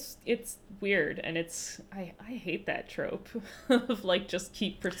 no, it's weird, and I hate that trope of like just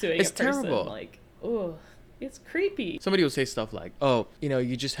keep pursuing a person. Terrible. Like, oh, it's creepy. Somebody will say stuff like, "Oh,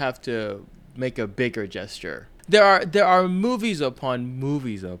 you just have to make a bigger gesture." There are movies upon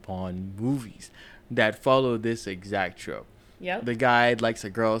movies that follow this exact trope. Yep. The guy likes a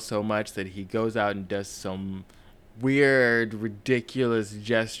girl so much that he goes out and does some weird, ridiculous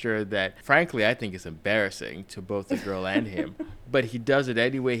gesture that, frankly, I think is embarrassing to both the girl and him. But he does it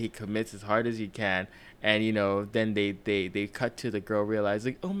anyway. He commits as hard as he can. And, then they cut to the girl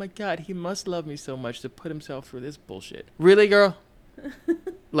realizing, oh, my God, he must love me so much to put himself through this bullshit. Really, girl?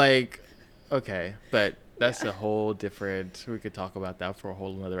 Like, okay. But that's a whole different, we could talk about that for a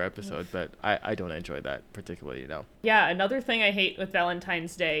whole another episode. But I don't enjoy that particularly, Yeah, another thing I hate with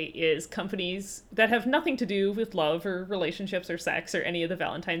Valentine's Day is companies that have nothing to do with love or relationships or sex or any of the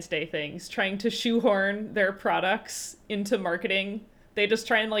Valentine's Day things trying to shoehorn their products into marketing. They just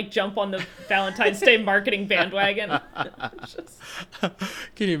try and jump on the Valentine's Day marketing bandwagon.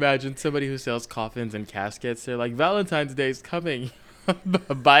 Can you imagine somebody who sells coffins and caskets? They're like, Valentine's Day's coming.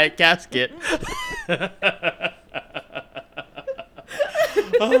 Buy a casket.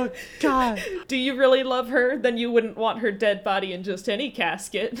 Oh, God. Do you really love her? Then you wouldn't want her dead body in just any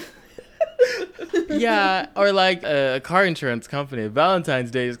casket. Yeah, or like a car insurance company.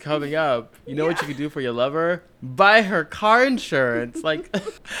 Valentine's Day is coming up. You know what you can do for your lover? Buy her car insurance. Like,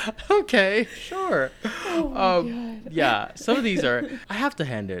 okay, sure. Oh my God. Yeah, some of these are, I have to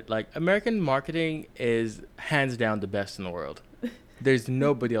hand it. Like, American marketing is hands down the best in the world. There's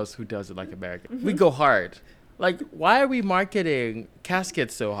nobody else who does it like American. Mm-hmm. We go hard. Like, why are we marketing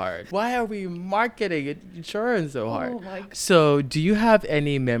caskets so hard? Why are we marketing insurance so hard? Oh my God. So, do you have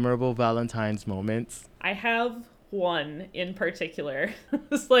any memorable Valentine's moments? I have one in particular.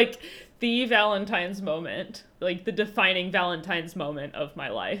 It's like the Valentine's moment, like the defining Valentine's moment of my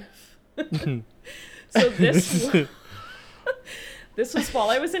life. So this was while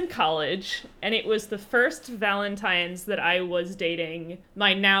I was in college, and it was the first Valentine's that I was dating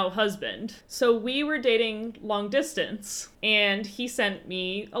my now husband. So we were dating long distance, and he sent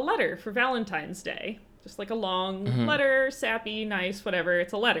me a letter for Valentine's Day. Just like a long letter, sappy, nice, whatever.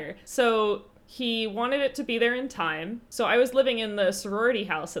 It's a letter. So he wanted it to be there in time. So I was living in the sorority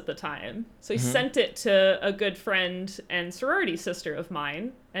house at the time. So he sent it to a good friend and sorority sister of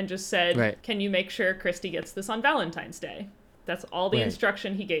mine and just said, Can you make sure Christy gets this on Valentine's Day? That's all the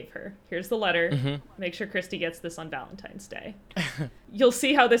instruction he gave her. Here's the letter. Make sure Christy gets this on Valentine's Day. You'll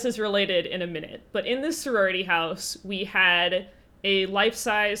see how this is related in a minute. But in this sorority house, we had a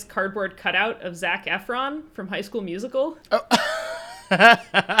life-size cardboard cutout of Zac Efron from High School Musical.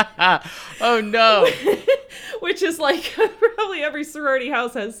 Oh, no. Which is like, probably every sorority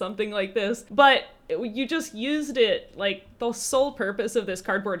house has something like this. But you just used it, like, the sole purpose of this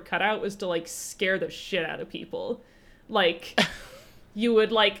cardboard cutout was to, like, scare the shit out of people. Like, you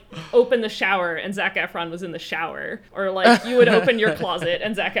would, like, open the shower and Zac Efron was in the shower. Or, like, you would open your closet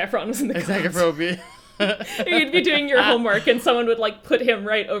and Zac Efron was in the closet. Zac Efron be. You'd be doing your homework and someone would, like, put him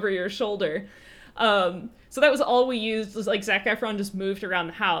right over your shoulder. So that was all we used, was, like, Zac Efron just moved around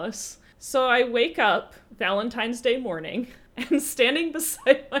the house. So I wake up Valentine's Day morning, and standing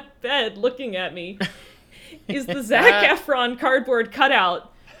beside my bed looking at me is the Zac Efron cardboard cutout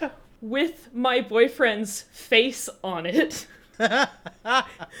with my boyfriend's face on it.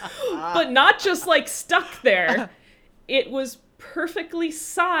 But not just, like, stuck there. It was perfectly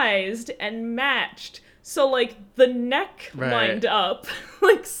sized and matched. So, like, the neck lined up.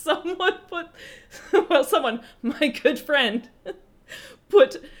 Like, my good friend,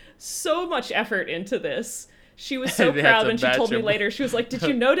 put so much effort into this. She was so proud when she told me later. She was like, did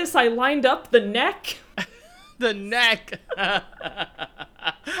you notice I lined up the neck? The neck.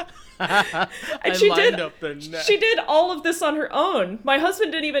 And she did all of this on her own. My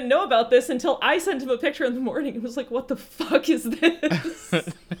husband didn't even know about this until I sent him a picture in the morning. It was like, what the fuck is this?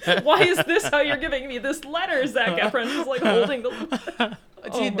 Why is this how you're giving me this letter? Zac Efron was like holding the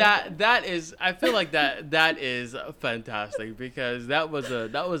See, that is, I feel like that is fantastic, because that was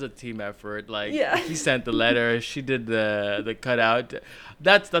a team effort. Like, he sent the letter, she did the cutout.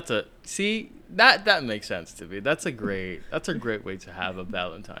 That makes sense to me. That's a great way to have a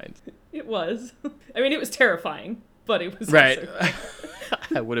Valentine's. It was. I mean, it was terrifying, but it was right. Also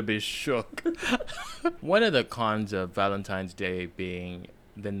I would have been shook. One of the cons of Valentine's Day being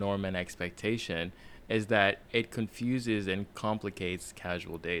the norm and expectation is that it confuses and complicates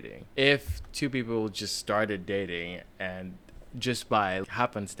casual dating. If two people just started dating and just by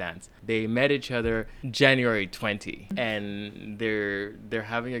happenstance, they met each other January 20 and they're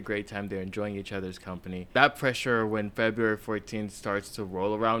having a great time, they're enjoying each other's company. That pressure when February 14th starts to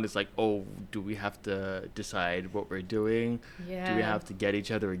roll around is like, oh, do we have to decide what we're doing? Yeah. Do we have to get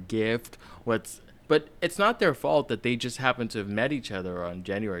each other a gift? But But it's not their fault that they just happen to have met each other on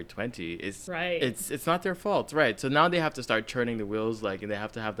January 20. Right. It's not their fault, right? So now they have to start turning the wheels, like, and they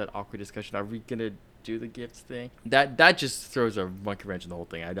have to have that awkward discussion. Are we gonna do the gifts thing? That just throws a monkey wrench in the whole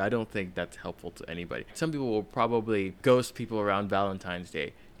thing. I don't think that's helpful to anybody. Some people will probably ghost people around Valentine's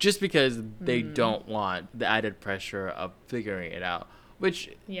Day just because they don't want the added pressure of figuring it out.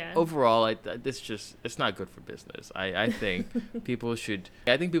 Which overall, it's not good for business. I think people should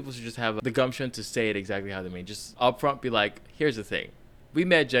just have the gumption to say it exactly how they mean. Just upfront be like, here's the thing. We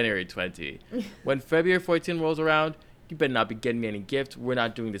met January 20. When February 14 rolls around, you better not be getting me any gift. We're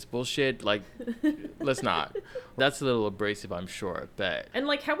not doing this bullshit. Like, let's not. That's a little abrasive, I'm sure. But and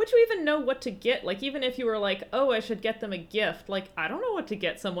like, how would you even know what to get? Like, even if you were like, oh, I should get them a gift. Like, I don't know what to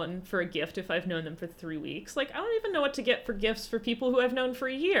get someone for a gift if I've known them for 3 weeks. Like, I don't even know what to get for gifts for people who I've known for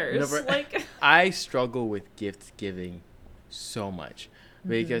years. Like, I struggle with gift giving so much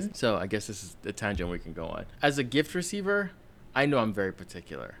because so I guess this is the tangent we can go on. As a gift receiver, I know I'm very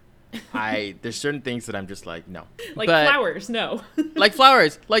particular. There's certain things that I'm just like, no. Like flowers, no. Like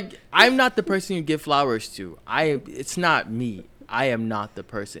flowers. Like, I'm not the person you give flowers to. It's not me. I am not the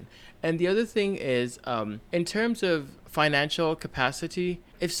person. And the other thing is, in terms of financial capacity,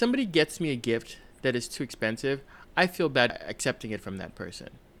 if somebody gets me a gift that is too expensive, I feel bad accepting it from that person.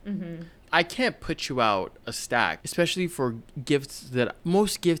 I can't put you out a stack, especially for gifts that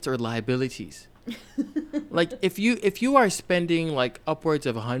most gifts are liabilities. Like, if you are spending like upwards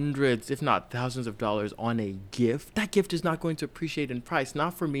of hundreds, if not thousands of dollars on a gift, that gift is not going to appreciate in price.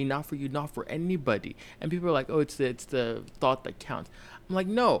 Not for me, not for you, not for anybody. And people are like, oh, it's the thought that counts. I'm like,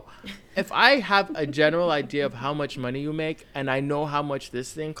 no. If I have a general idea of how much money you make and I know how much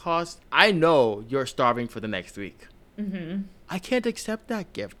this thing costs, I know you're starving for the next week. I can't accept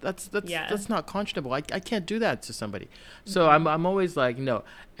that gift. That's not conscionable. I can't do that to somebody. So I'm always like, no.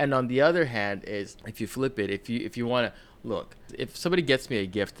 And on the other hand is, if you flip it, if you want to look, if somebody gets me a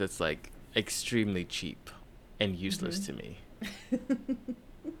gift that's like extremely cheap and useless to me,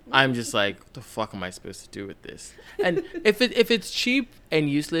 I'm just like, what the fuck am I supposed to do with this? And if it's cheap and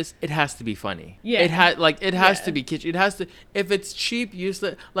useless, it has to be funny. Yeah. It has to be kitschy. It has to. If it's cheap,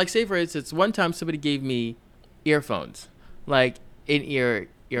 useless, like, say for instance, one time somebody gave me earphones, like in-ear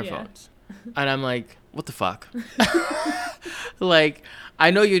earphones, and I'm like, what the fuck? Like, I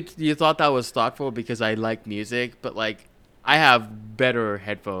know you thought that was thoughtful because I like music, but like, I have better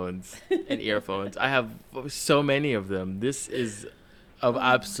headphones and earphones. I have so many of them. This is of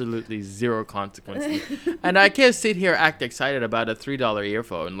absolutely zero consequence, and I can't sit here act excited about a $3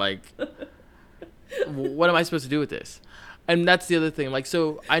 earphone. Like, what am I supposed to do with this? And that's the other thing. Like,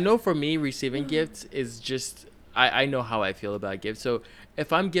 so I know for me, receiving gifts is just, I know how I feel about gifts. So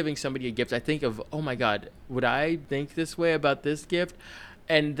if I'm giving somebody a gift, I think of, oh my God, would I think this way about this gift?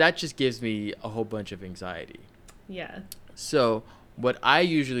 And that just gives me a whole bunch of anxiety. Yeah. So what I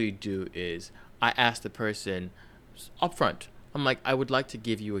usually do is I ask the person up front, I'm like, I would like to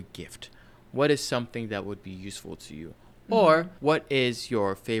give you a gift. What is something that would be useful to you? Or what is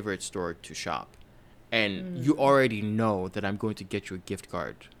your favorite store to shop? And you already know that I'm going to get you a gift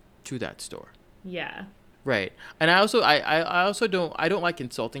card to that store. Yeah. Right. And I also don't like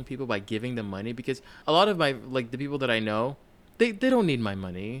insulting people by giving them money, because a lot of my, like, the people that I know, they don't need my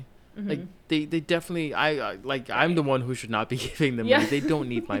money. Like, they definitely, I'm the one who should not be giving them money. They don't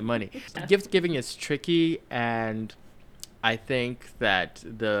need my money. Gift giving is tricky, and I think that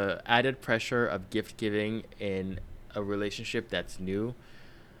the added pressure of gift giving in a relationship that's new,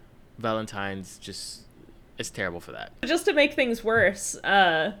 Valentine's just is terrible for that. Just to make things worse,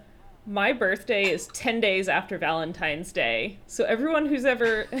 my birthday is 10 days after Valentine's Day. So everyone who's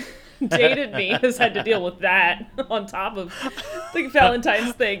ever dated me has had to deal with that on top of the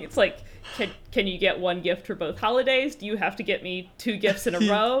Valentine's thing. It's like, can you get one gift for both holidays? Do you have to get me 2 gifts in a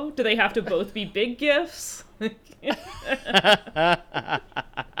row? Do they have to both be big gifts?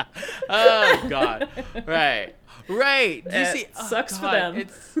 Oh, God. Right. Right. You see, sucks for them.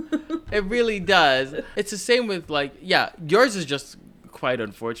 It really does. It's the same with, like, yours is just quite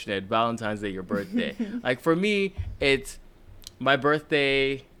unfortunate. Valentine's Day, your birthday. Like, for me, it's my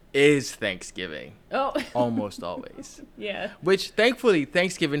birthday is Thanksgiving. Oh. Almost always. Yeah. Which, thankfully,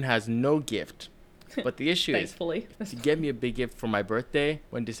 Thanksgiving has no gift. But the issue is to get me a big gift for my birthday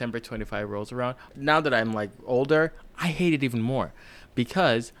when December 25 rolls around. Now that I'm, like, older, I hate it even more.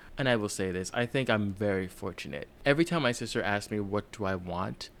 Because, and I will say this, I think I'm very fortunate. Every time my sister asks me, what do I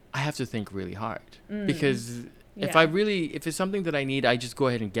want? I have to think really hard. Because if it's something that I need, I just go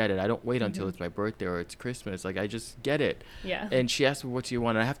ahead and get it. I don't wait until it's my birthday or it's Christmas. Like, I just get it. Yeah. And she asks me, what do you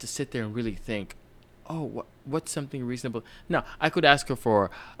want? And I have to sit there and really think, oh, what's something reasonable? No, I could ask her for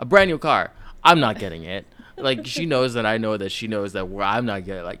a brand new car. I'm not getting it. Like, she knows that I know that she knows that I'm not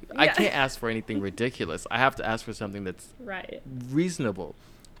getting, like, I can't ask for anything ridiculous. I have to ask for something that's right, reasonable.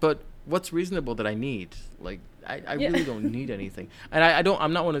 But what's reasonable that I need? Like, I really don't need anything. And I don't,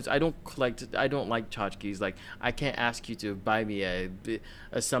 I'm not one of those, I don't like tchotchkes. Like, I can't ask you to buy me a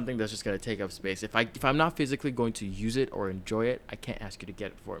something that's just going to take up space. If I'm not physically going to use it or enjoy it, I can't ask you to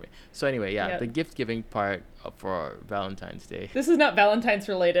get it for me. So anyway, the gift giving part for Valentine's Day. This is not Valentine's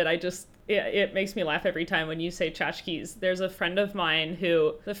related. It makes me laugh every time when you say tchotchkes. There's a friend of mine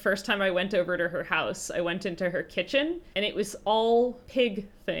who, the first time I went over to her house, I went into her kitchen and it was all pig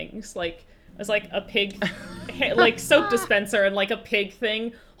things. Like, it was like a pig, like soap dispenser and like a pig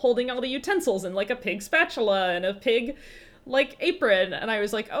thing holding all the utensils and like a pig spatula and a pig like apron. And I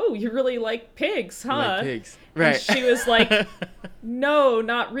was like, oh, you really like pigs, huh? Like pigs. Right. And she was like, no,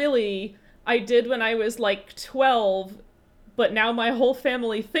 not really. I did when I was like 12, but now my whole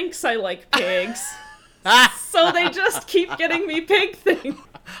family thinks I like pigs. So they just keep getting me pig things.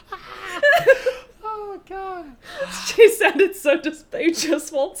 Oh, God. She sounded so they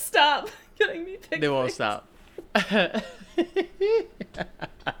just won't stop getting me pig things. They won't stop.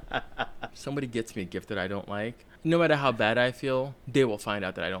 Somebody gets me a gift that I don't like. No matter how bad I feel, they will find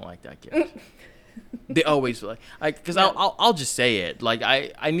out that I don't like that gift. They always like, because I'll just say it. Like,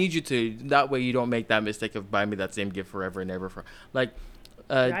 I need you to, that way you don't make that mistake of buying me that same gift forever and ever. Like,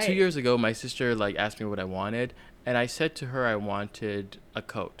 Right. 2 years ago, my sister like asked me what I wanted, and I said to her I wanted a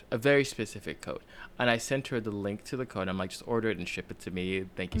coat, a very specific coat. And I sent her the link to the coat. I'm like, just order it and ship it to me.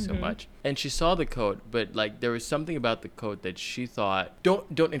 Thank you so much. And she saw the coat, but like there was something about the coat that she thought,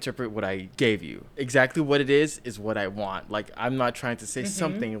 don't interpret what I gave you. Exactly what it is what I want. Like, I'm not trying to say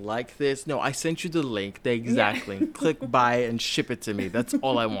something like this. No, I sent you the link, the exact link. Click buy and ship it to me. That's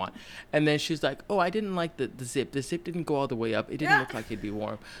all I want. And then she's like, oh, I didn't like the zip. The zip didn't go all the way up. It didn't look like it'd be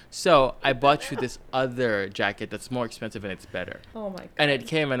warm. So I bought you this other jacket that's more expensive and it's better. Oh my God. And it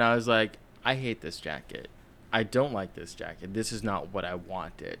came and I was like, I hate this jacket. I don't like this jacket. This is not what I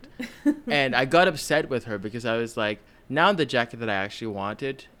wanted. And I got upset with her because I was like, now the jacket that I actually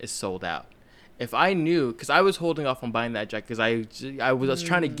wanted is sold out. If I knew, because I was holding off on buying that jacket because I was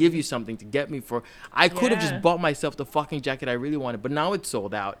trying to give you something to get me for, I could have just bought myself the fucking jacket I really wanted, but now it's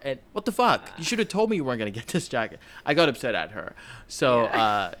sold out. And what the fuck? You should have told me you weren't going to get this jacket. I got upset at her. So,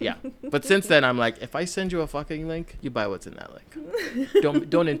 yeah. But since then, I'm like, if I send you a fucking link, you buy what's in that link.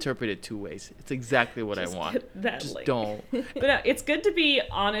 Don't interpret it two ways. It's exactly what Just I want. get that Just link. don't. But no, it's good to be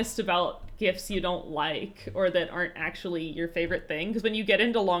honest about gifts you don't like or that aren't actually your favorite thing, because when you get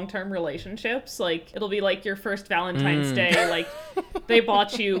into long-term relationships, like, it'll be like your first Valentine's Day, like they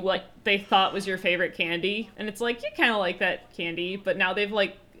bought you what they thought was your favorite candy, and it's like, you kind of like that candy, but now they've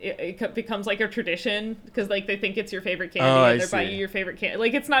like it becomes like a tradition because like they think it's your favorite candy and they're buying you your favorite candy.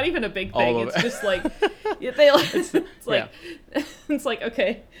 Like, it's not even a big thing. It's just like they like it's like it's like,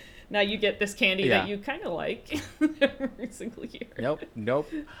 okay, now you get this candy that you kind of like every single year.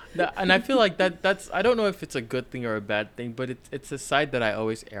 Nope. And I feel like that's, I don't know if it's a good thing or a bad thing, but it's a side that I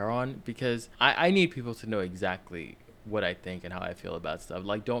always err on because I need people to know exactly what I think and how I feel about stuff.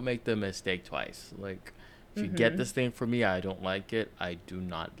 Like, don't make the mistake twice. Like, if you get this thing for me, I don't like it. I do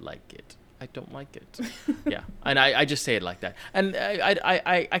not like it. I don't like it. Yeah. And I just say it like that. And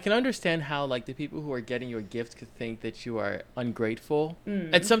I can understand how, like, the people who are getting your gift could think that you are ungrateful.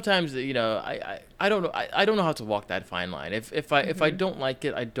 And sometimes, you know, I don't know. I don't know how to walk that fine line. If I don't like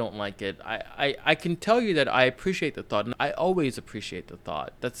it, I don't like it. I can tell you that I appreciate the thought, and I always appreciate the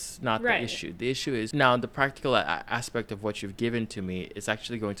thought. That's not the issue. The issue is now the practical aspect of what you've given to me is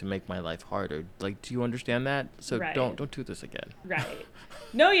actually going to make my life harder. Like, do you understand that? So don't do this again. Right.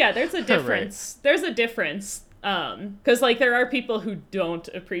 No, yeah, there's a difference. There's a difference. Because, like, there are people who don't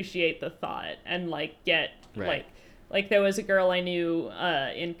appreciate the thought and, like, get, like, there was a girl I knew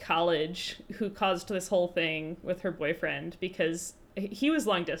in college who caused this whole thing with her boyfriend because he was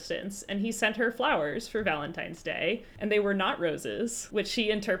long distance and he sent her flowers for Valentine's Day and they were not roses, which she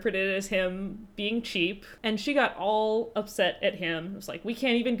interpreted as him being cheap, and she got all upset at him. It was like, we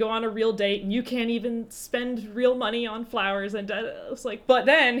can't even go on a real date and you can't even spend real money on flowers. And I was like, but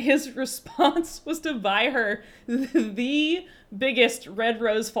then his response was to buy her the biggest red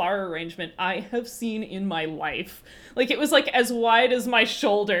rose flower arrangement I have seen in my life. Like, it was like as wide as my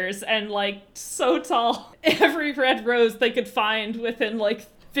shoulders and like so tall. Every red rose they could find within like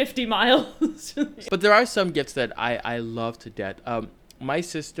 50 miles. But there are some gifts that I love to death. My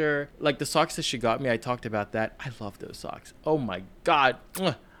sister, like the socks that she got me, I talked about that. I love those socks. Oh my God.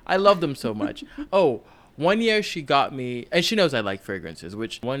 I love them so much. One year she got me, and she knows I like fragrances,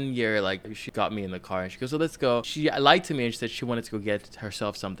 which one year, like, she got me in the car and she goes, so let's go. She lied to me and she said she wanted to go get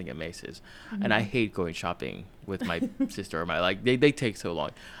herself something at Macy's. And I hate going shopping with my sister or they take so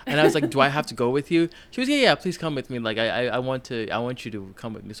long. And I was like, do I have to go with you? She was, yeah, please come with me. Like, I want you to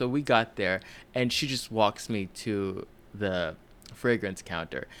come with me. So we got there and she just walks me to the fragrance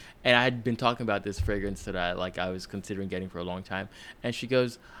counter, and I had been talking about this fragrance that I was considering getting for a long time, and she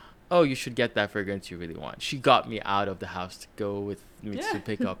goes, oh, you should get that fragrance you really want. She got me out of the house to go with me to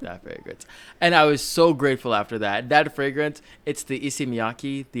pick up that fragrance, and I was so grateful after that fragrance. It's the Issey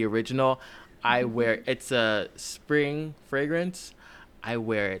Miyake, the original. It's a spring fragrance. I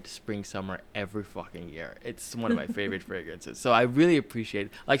wear it spring, summer, every fucking year. It's one of my favorite fragrances. So I really appreciate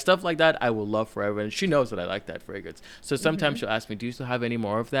it. Like, stuff like that, I will love forever. And she knows that I like that fragrance. So sometimes she'll ask me, do you still have any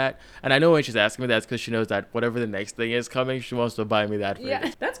more of that? And I know when she's asking me, that's because she knows that whatever the next thing is coming, she wants to buy me that fragrance.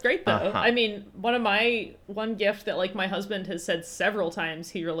 Yeah, that's great, though. I mean, one gift that, like, my husband has said several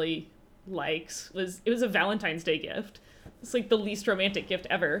times he really likes it was a Valentine's Day gift. It's like the least romantic gift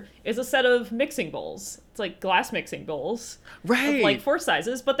ever, is a set of mixing bowls. It's like glass mixing bowls. Right. Of like 4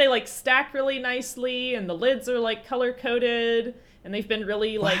 sizes, but they like stack really nicely and the lids are like color coded and they've been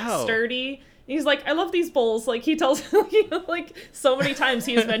really like sturdy. He's like, I love these bowls. Like, he tells like so many times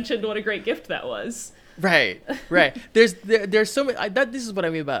he has mentioned what a great gift that was. Right. There's so many. This is what I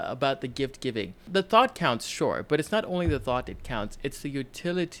mean about the gift giving. The thought counts, sure, but it's not only the thought it counts. It's the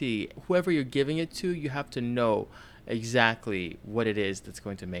utility. Whoever you're giving it to, you have to know exactly what it is that's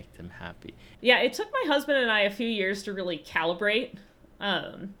going to make them happy. Yeah, it took my husband and I a few years to really calibrate.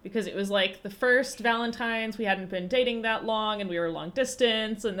 Because it was like the first Valentine's, we hadn't been dating that long and we were long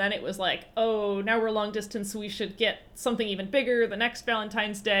distance, and then it was like, oh, now we're long distance, so we should get something even bigger the next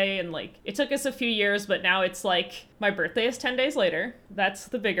Valentine's Day. And like, it took us a few years, but now it's like, my birthday is 10 days later. That's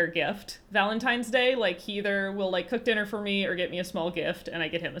the bigger gift. Valentine's Day, like, he either will like cook dinner for me or get me a small gift, and I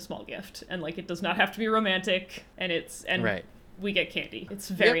get him a small gift. And like, it does not have to be romantic, and right. We get candy. It's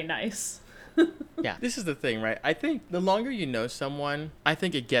very nice. Yeah, this is the thing, right? I think the longer you know someone, I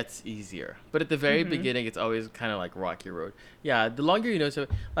think it gets easier. But at the very beginning, it's always kind of like rocky road. Yeah, the longer you know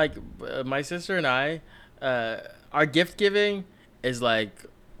someone, like my sister and I, our gift giving is like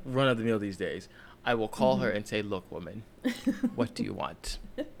run of the mill these days. I will call her and say, look, woman, what do you want?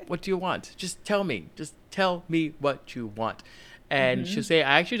 What do you want? Just tell me. Just tell me what you want. And she'll say,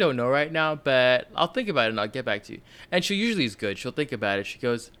 I actually don't know right now, but I'll think about it and I'll get back to you. And she usually is good. She'll think about it. She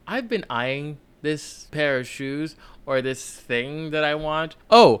goes, I've been eyeing this pair of shoes or this thing that I want.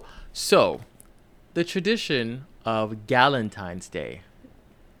 Oh, so the tradition of Galentine's Day.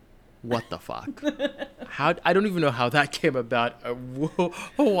 What the fuck? I don't even know how that came about or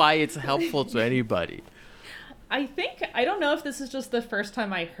why it's helpful to anybody. I don't know if this is just the first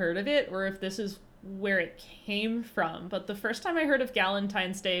time I heard of it or if this is where it came from, but the first time I heard of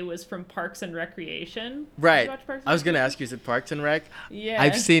Galentine's Day was from Parks and Recreation. Right. I was gonna ask you, is it Parks and Rec? Yeah.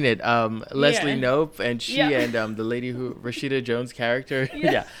 I've seen it. Leslie Knope and and the lady who Rashida Jones' character.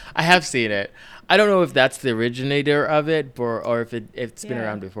 Yeah, I have seen it. I don't know if that's the originator of it, or if it's been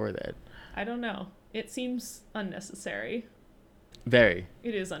around before that. I don't know. It seems unnecessary. Very.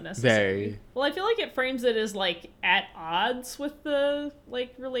 It is unnecessary. Very. Well, I feel like it frames it as like at odds with the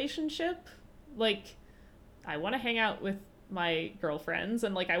like relationship. Like, I want to hang out with my girlfriends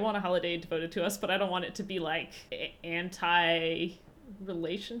and like I want a holiday devoted to us, but I don't want it to be like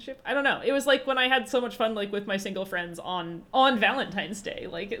anti-relationship. I don't know. It was like when I had so much fun like with my single friends on Valentine's Day.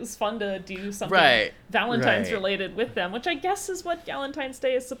 Like, it was fun to do something Valentine's related with them, which I guess is what Galentine's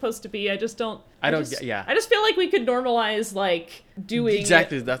Day is supposed to be. I just feel like we could normalize like doing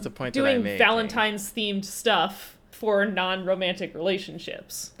exactly. That's the point. Doing Valentine's themed stuff for non-romantic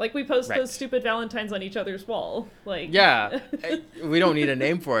relationships. Like, we post those stupid Valentines on each other's wall. Like, yeah, we don't need a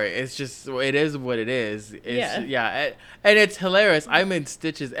name for it. It's just, it is what it is. And it's hilarious. I'm in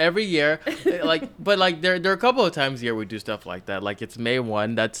stitches every year. But there are a couple of times a year we do stuff like that. Like, it's May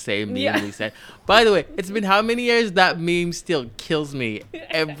 1, that same meme we sent. By the way, it's been how many years? That meme still kills me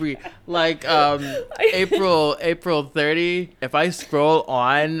every, April 30. If I scroll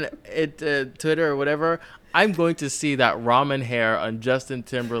on Twitter or whatever, I'm going to see that ramen hair on Justin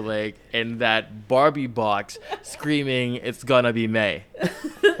Timberlake in that Barbie box screaming, it's gonna be May.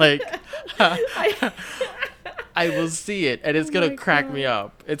 I will see it, and it's gonna crack me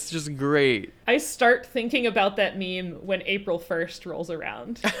up. It's just great. I start thinking about that meme when April 1st rolls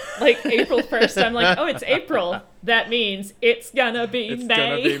around. Like, April 1st, I'm like, oh, it's April. That means it's gonna be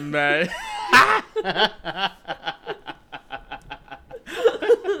May. It's gonna be May.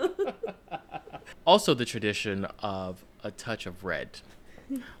 Also, the tradition of a touch of red.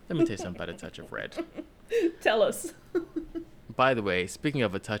 Let me tell you something about a touch of red. Tell us. By the way, speaking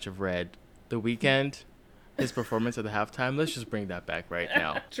of a touch of red, The Weeknd, his performance at the halftime, let's just bring that back right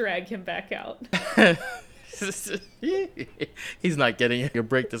now. Drag him back out. He's not getting a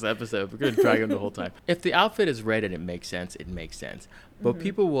break this episode. We're going to drag him the whole time. If the outfit is red and it makes sense, it makes sense. But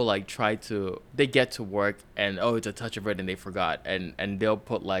people will like try to, they get to work and, oh, it's a touch of red and they forgot. And they'll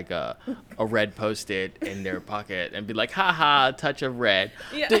put like a red Post-it in their pocket and be like, haha, touch of red.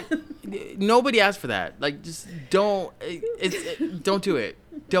 Yeah. Nobody asked for that. Like, just don't, don't do it.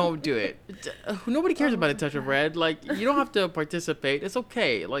 Don't do it. Nobody cares about a touch of red. Like, you don't have to participate. It's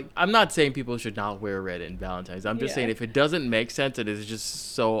okay. Like, I'm not saying people should not wear red in Valentine's. I'm just saying if it doesn't make sense and it's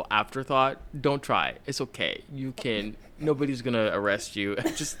just so afterthought, don't try. It's okay. You can. Nobody's gonna arrest you.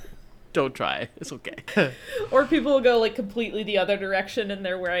 Just don't try. It's okay. Or people will go like completely the other direction and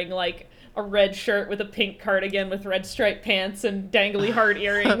they're wearing like a red shirt with a pink cardigan with red striped pants and dangly heart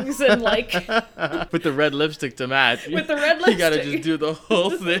earrings and like with the red lipstick to match. With the red lipstick. You gotta just do the whole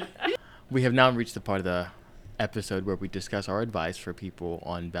thing. We have now reached the part of the episode where we discuss our advice for people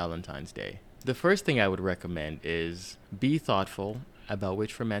on Valentine's Day. The first thing I would recommend is be thoughtful about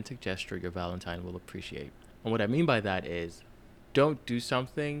which romantic gesture your Valentine will appreciate. And what I mean by that is don't do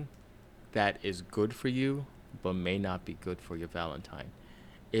something that is good for you but may not be good for your Valentine.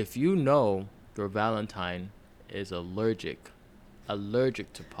 If you know your Valentine is allergic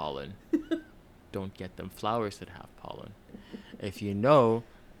to pollen, don't get them flowers that have pollen. If you know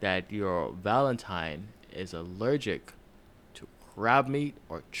that your Valentine is allergic to crab meat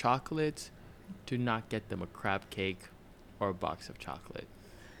or chocolate, do not get them a crab cake or a box of chocolate.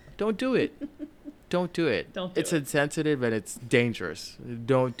 Don't do it. Don't do it. It's insensitive and it's dangerous.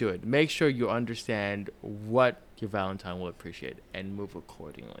 Don't do it. Make sure you understand what your Valentine will appreciate and move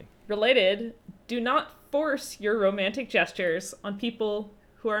accordingly. Related, do not force your romantic gestures on people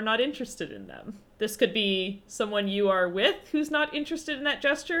who are not interested in them. This could be someone you are with who's not interested in that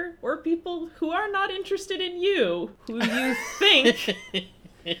gesture, or people who are not interested in you, who you think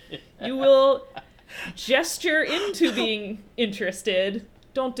you will gesture into being interested.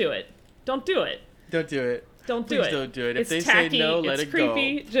 Don't do it. Don't do it. Don't do it. Don't do Please it. Don't do it. It's If they tacky, say no, let it's it go.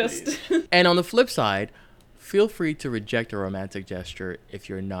 creepy. Just And on the flip side, feel free to reject a romantic gesture if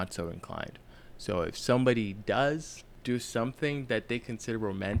you're not so inclined. So if somebody does do something that they consider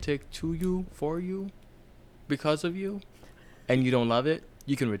romantic to you, for you, because of you, and you don't love it,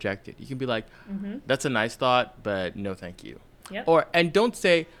 you can reject it. You can be like, that's a nice thought, but no thank you. Yep. And don't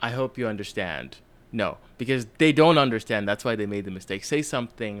say, I hope you understand. No, because they don't understand. That's why they made the mistake. Say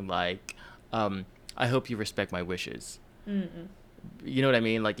something like, I hope you respect my wishes. You know what I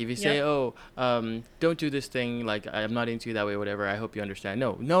mean? Like if you say, don't do this thing, like I'm not into you that way, whatever, I hope you understand.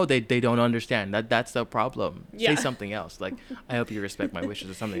 No, they don't understand. That's the problem. Yeah. Say something else, like I hope you respect my wishes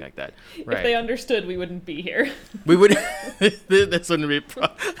or something like that. Right. If they understood, we wouldn't be here. We would. That's wouldn't be a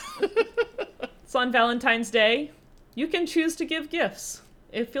problem. So on Valentine's Day, you can choose to give gifts.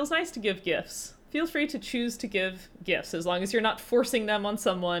 It feels nice to give gifts. Feel free to choose to give gifts as long as you're not forcing them on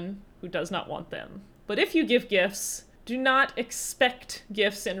someone who does not want them. But if you give gifts, do not expect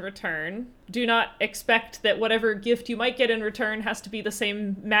gifts in return. Do not expect that whatever gift you might get in return has to be the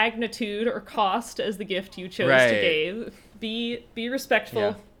same magnitude or cost as the gift you chose to give. Be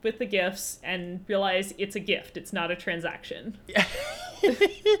respectful with the gifts and realize it's a gift. It's not a transaction.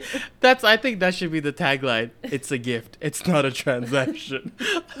 I think that should be the tagline. It's a gift. It's not a transaction.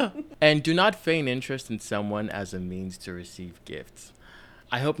 And do not feign interest in someone as a means to receive gifts.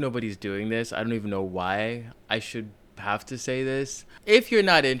 I hope nobody's doing this. I don't even know why I should have to say this. If you're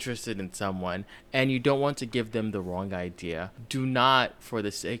not interested in someone and you don't want to give them the wrong idea, do not, for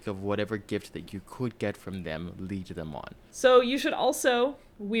the sake of whatever gift that you could get from them, lead them on. So you should also,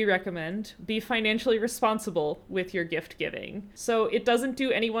 we recommend, be financially responsible with your gift giving. So it doesn't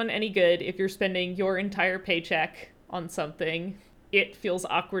do anyone any good if you're spending your entire paycheck on something. It feels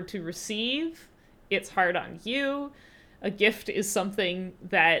awkward to receive. It's hard on you. A gift is something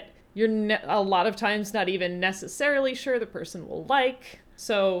that you're a lot of times not even necessarily sure the person will like.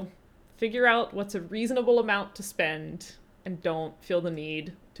 So figure out what's a reasonable amount to spend and don't feel the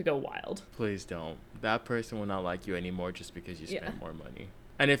need to go wild. Please don't. That person will not like you anymore just because you spend more money.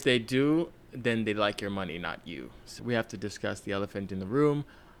 And if they do, then they like your money, not you. So we have to discuss the elephant in the room.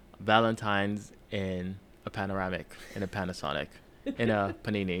 Valentine's in a panoramic, in a Panasonic, in a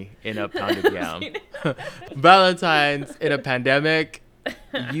panini, in a pounded yam. Valentine's in a pandemic.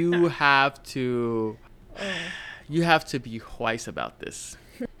 You have to be wise about this.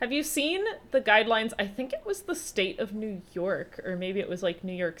 Have you seen the guidelines? I think it was the state of New York, or maybe it was like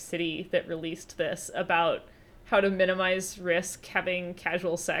New York City that released this about how to minimize risk having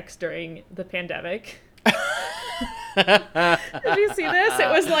casual sex during the pandemic. Did you see this? It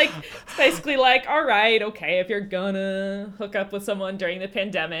was like, it's basically like, all right, okay, if you're gonna hook up with someone during the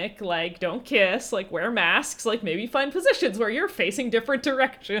pandemic, like, don't kiss, like, wear masks, like, maybe find positions where you're facing different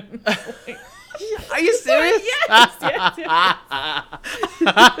directions. Like, are you serious? yes.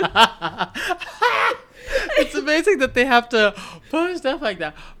 It's amazing that they have to post stuff like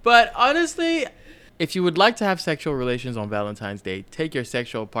that. But honestly, if you would like to have sexual relations on Valentine's Day, take your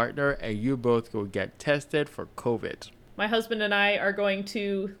sexual partner and you both go get tested for COVID. My husband and I are going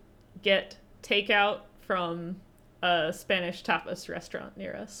to get takeout from a Spanish tapas restaurant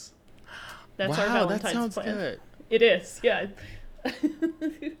near us. That's our Valentine's that sounds plan. good. It is, yeah.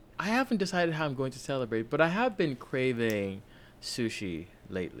 I haven't decided how I'm going to celebrate, but I have been craving sushi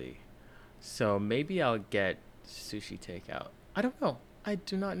lately. So maybe I'll get sushi takeout. I don't know. I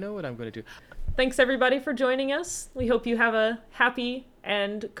do not know what I'm going to do. Thanks, everybody, for joining us. We hope you have a happy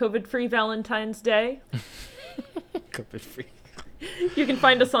and COVID-free Valentine's Day. COVID-free. You can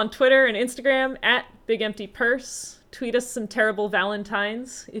find us on Twitter and Instagram at Big Empty Purse. Tweet us some terrible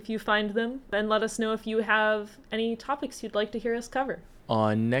Valentines if you find them. And let us know if you have any topics you'd like to hear us cover.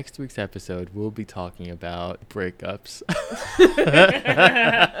 On next week's episode, we'll be talking about breakups.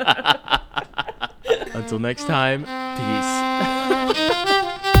 Until next time, peace.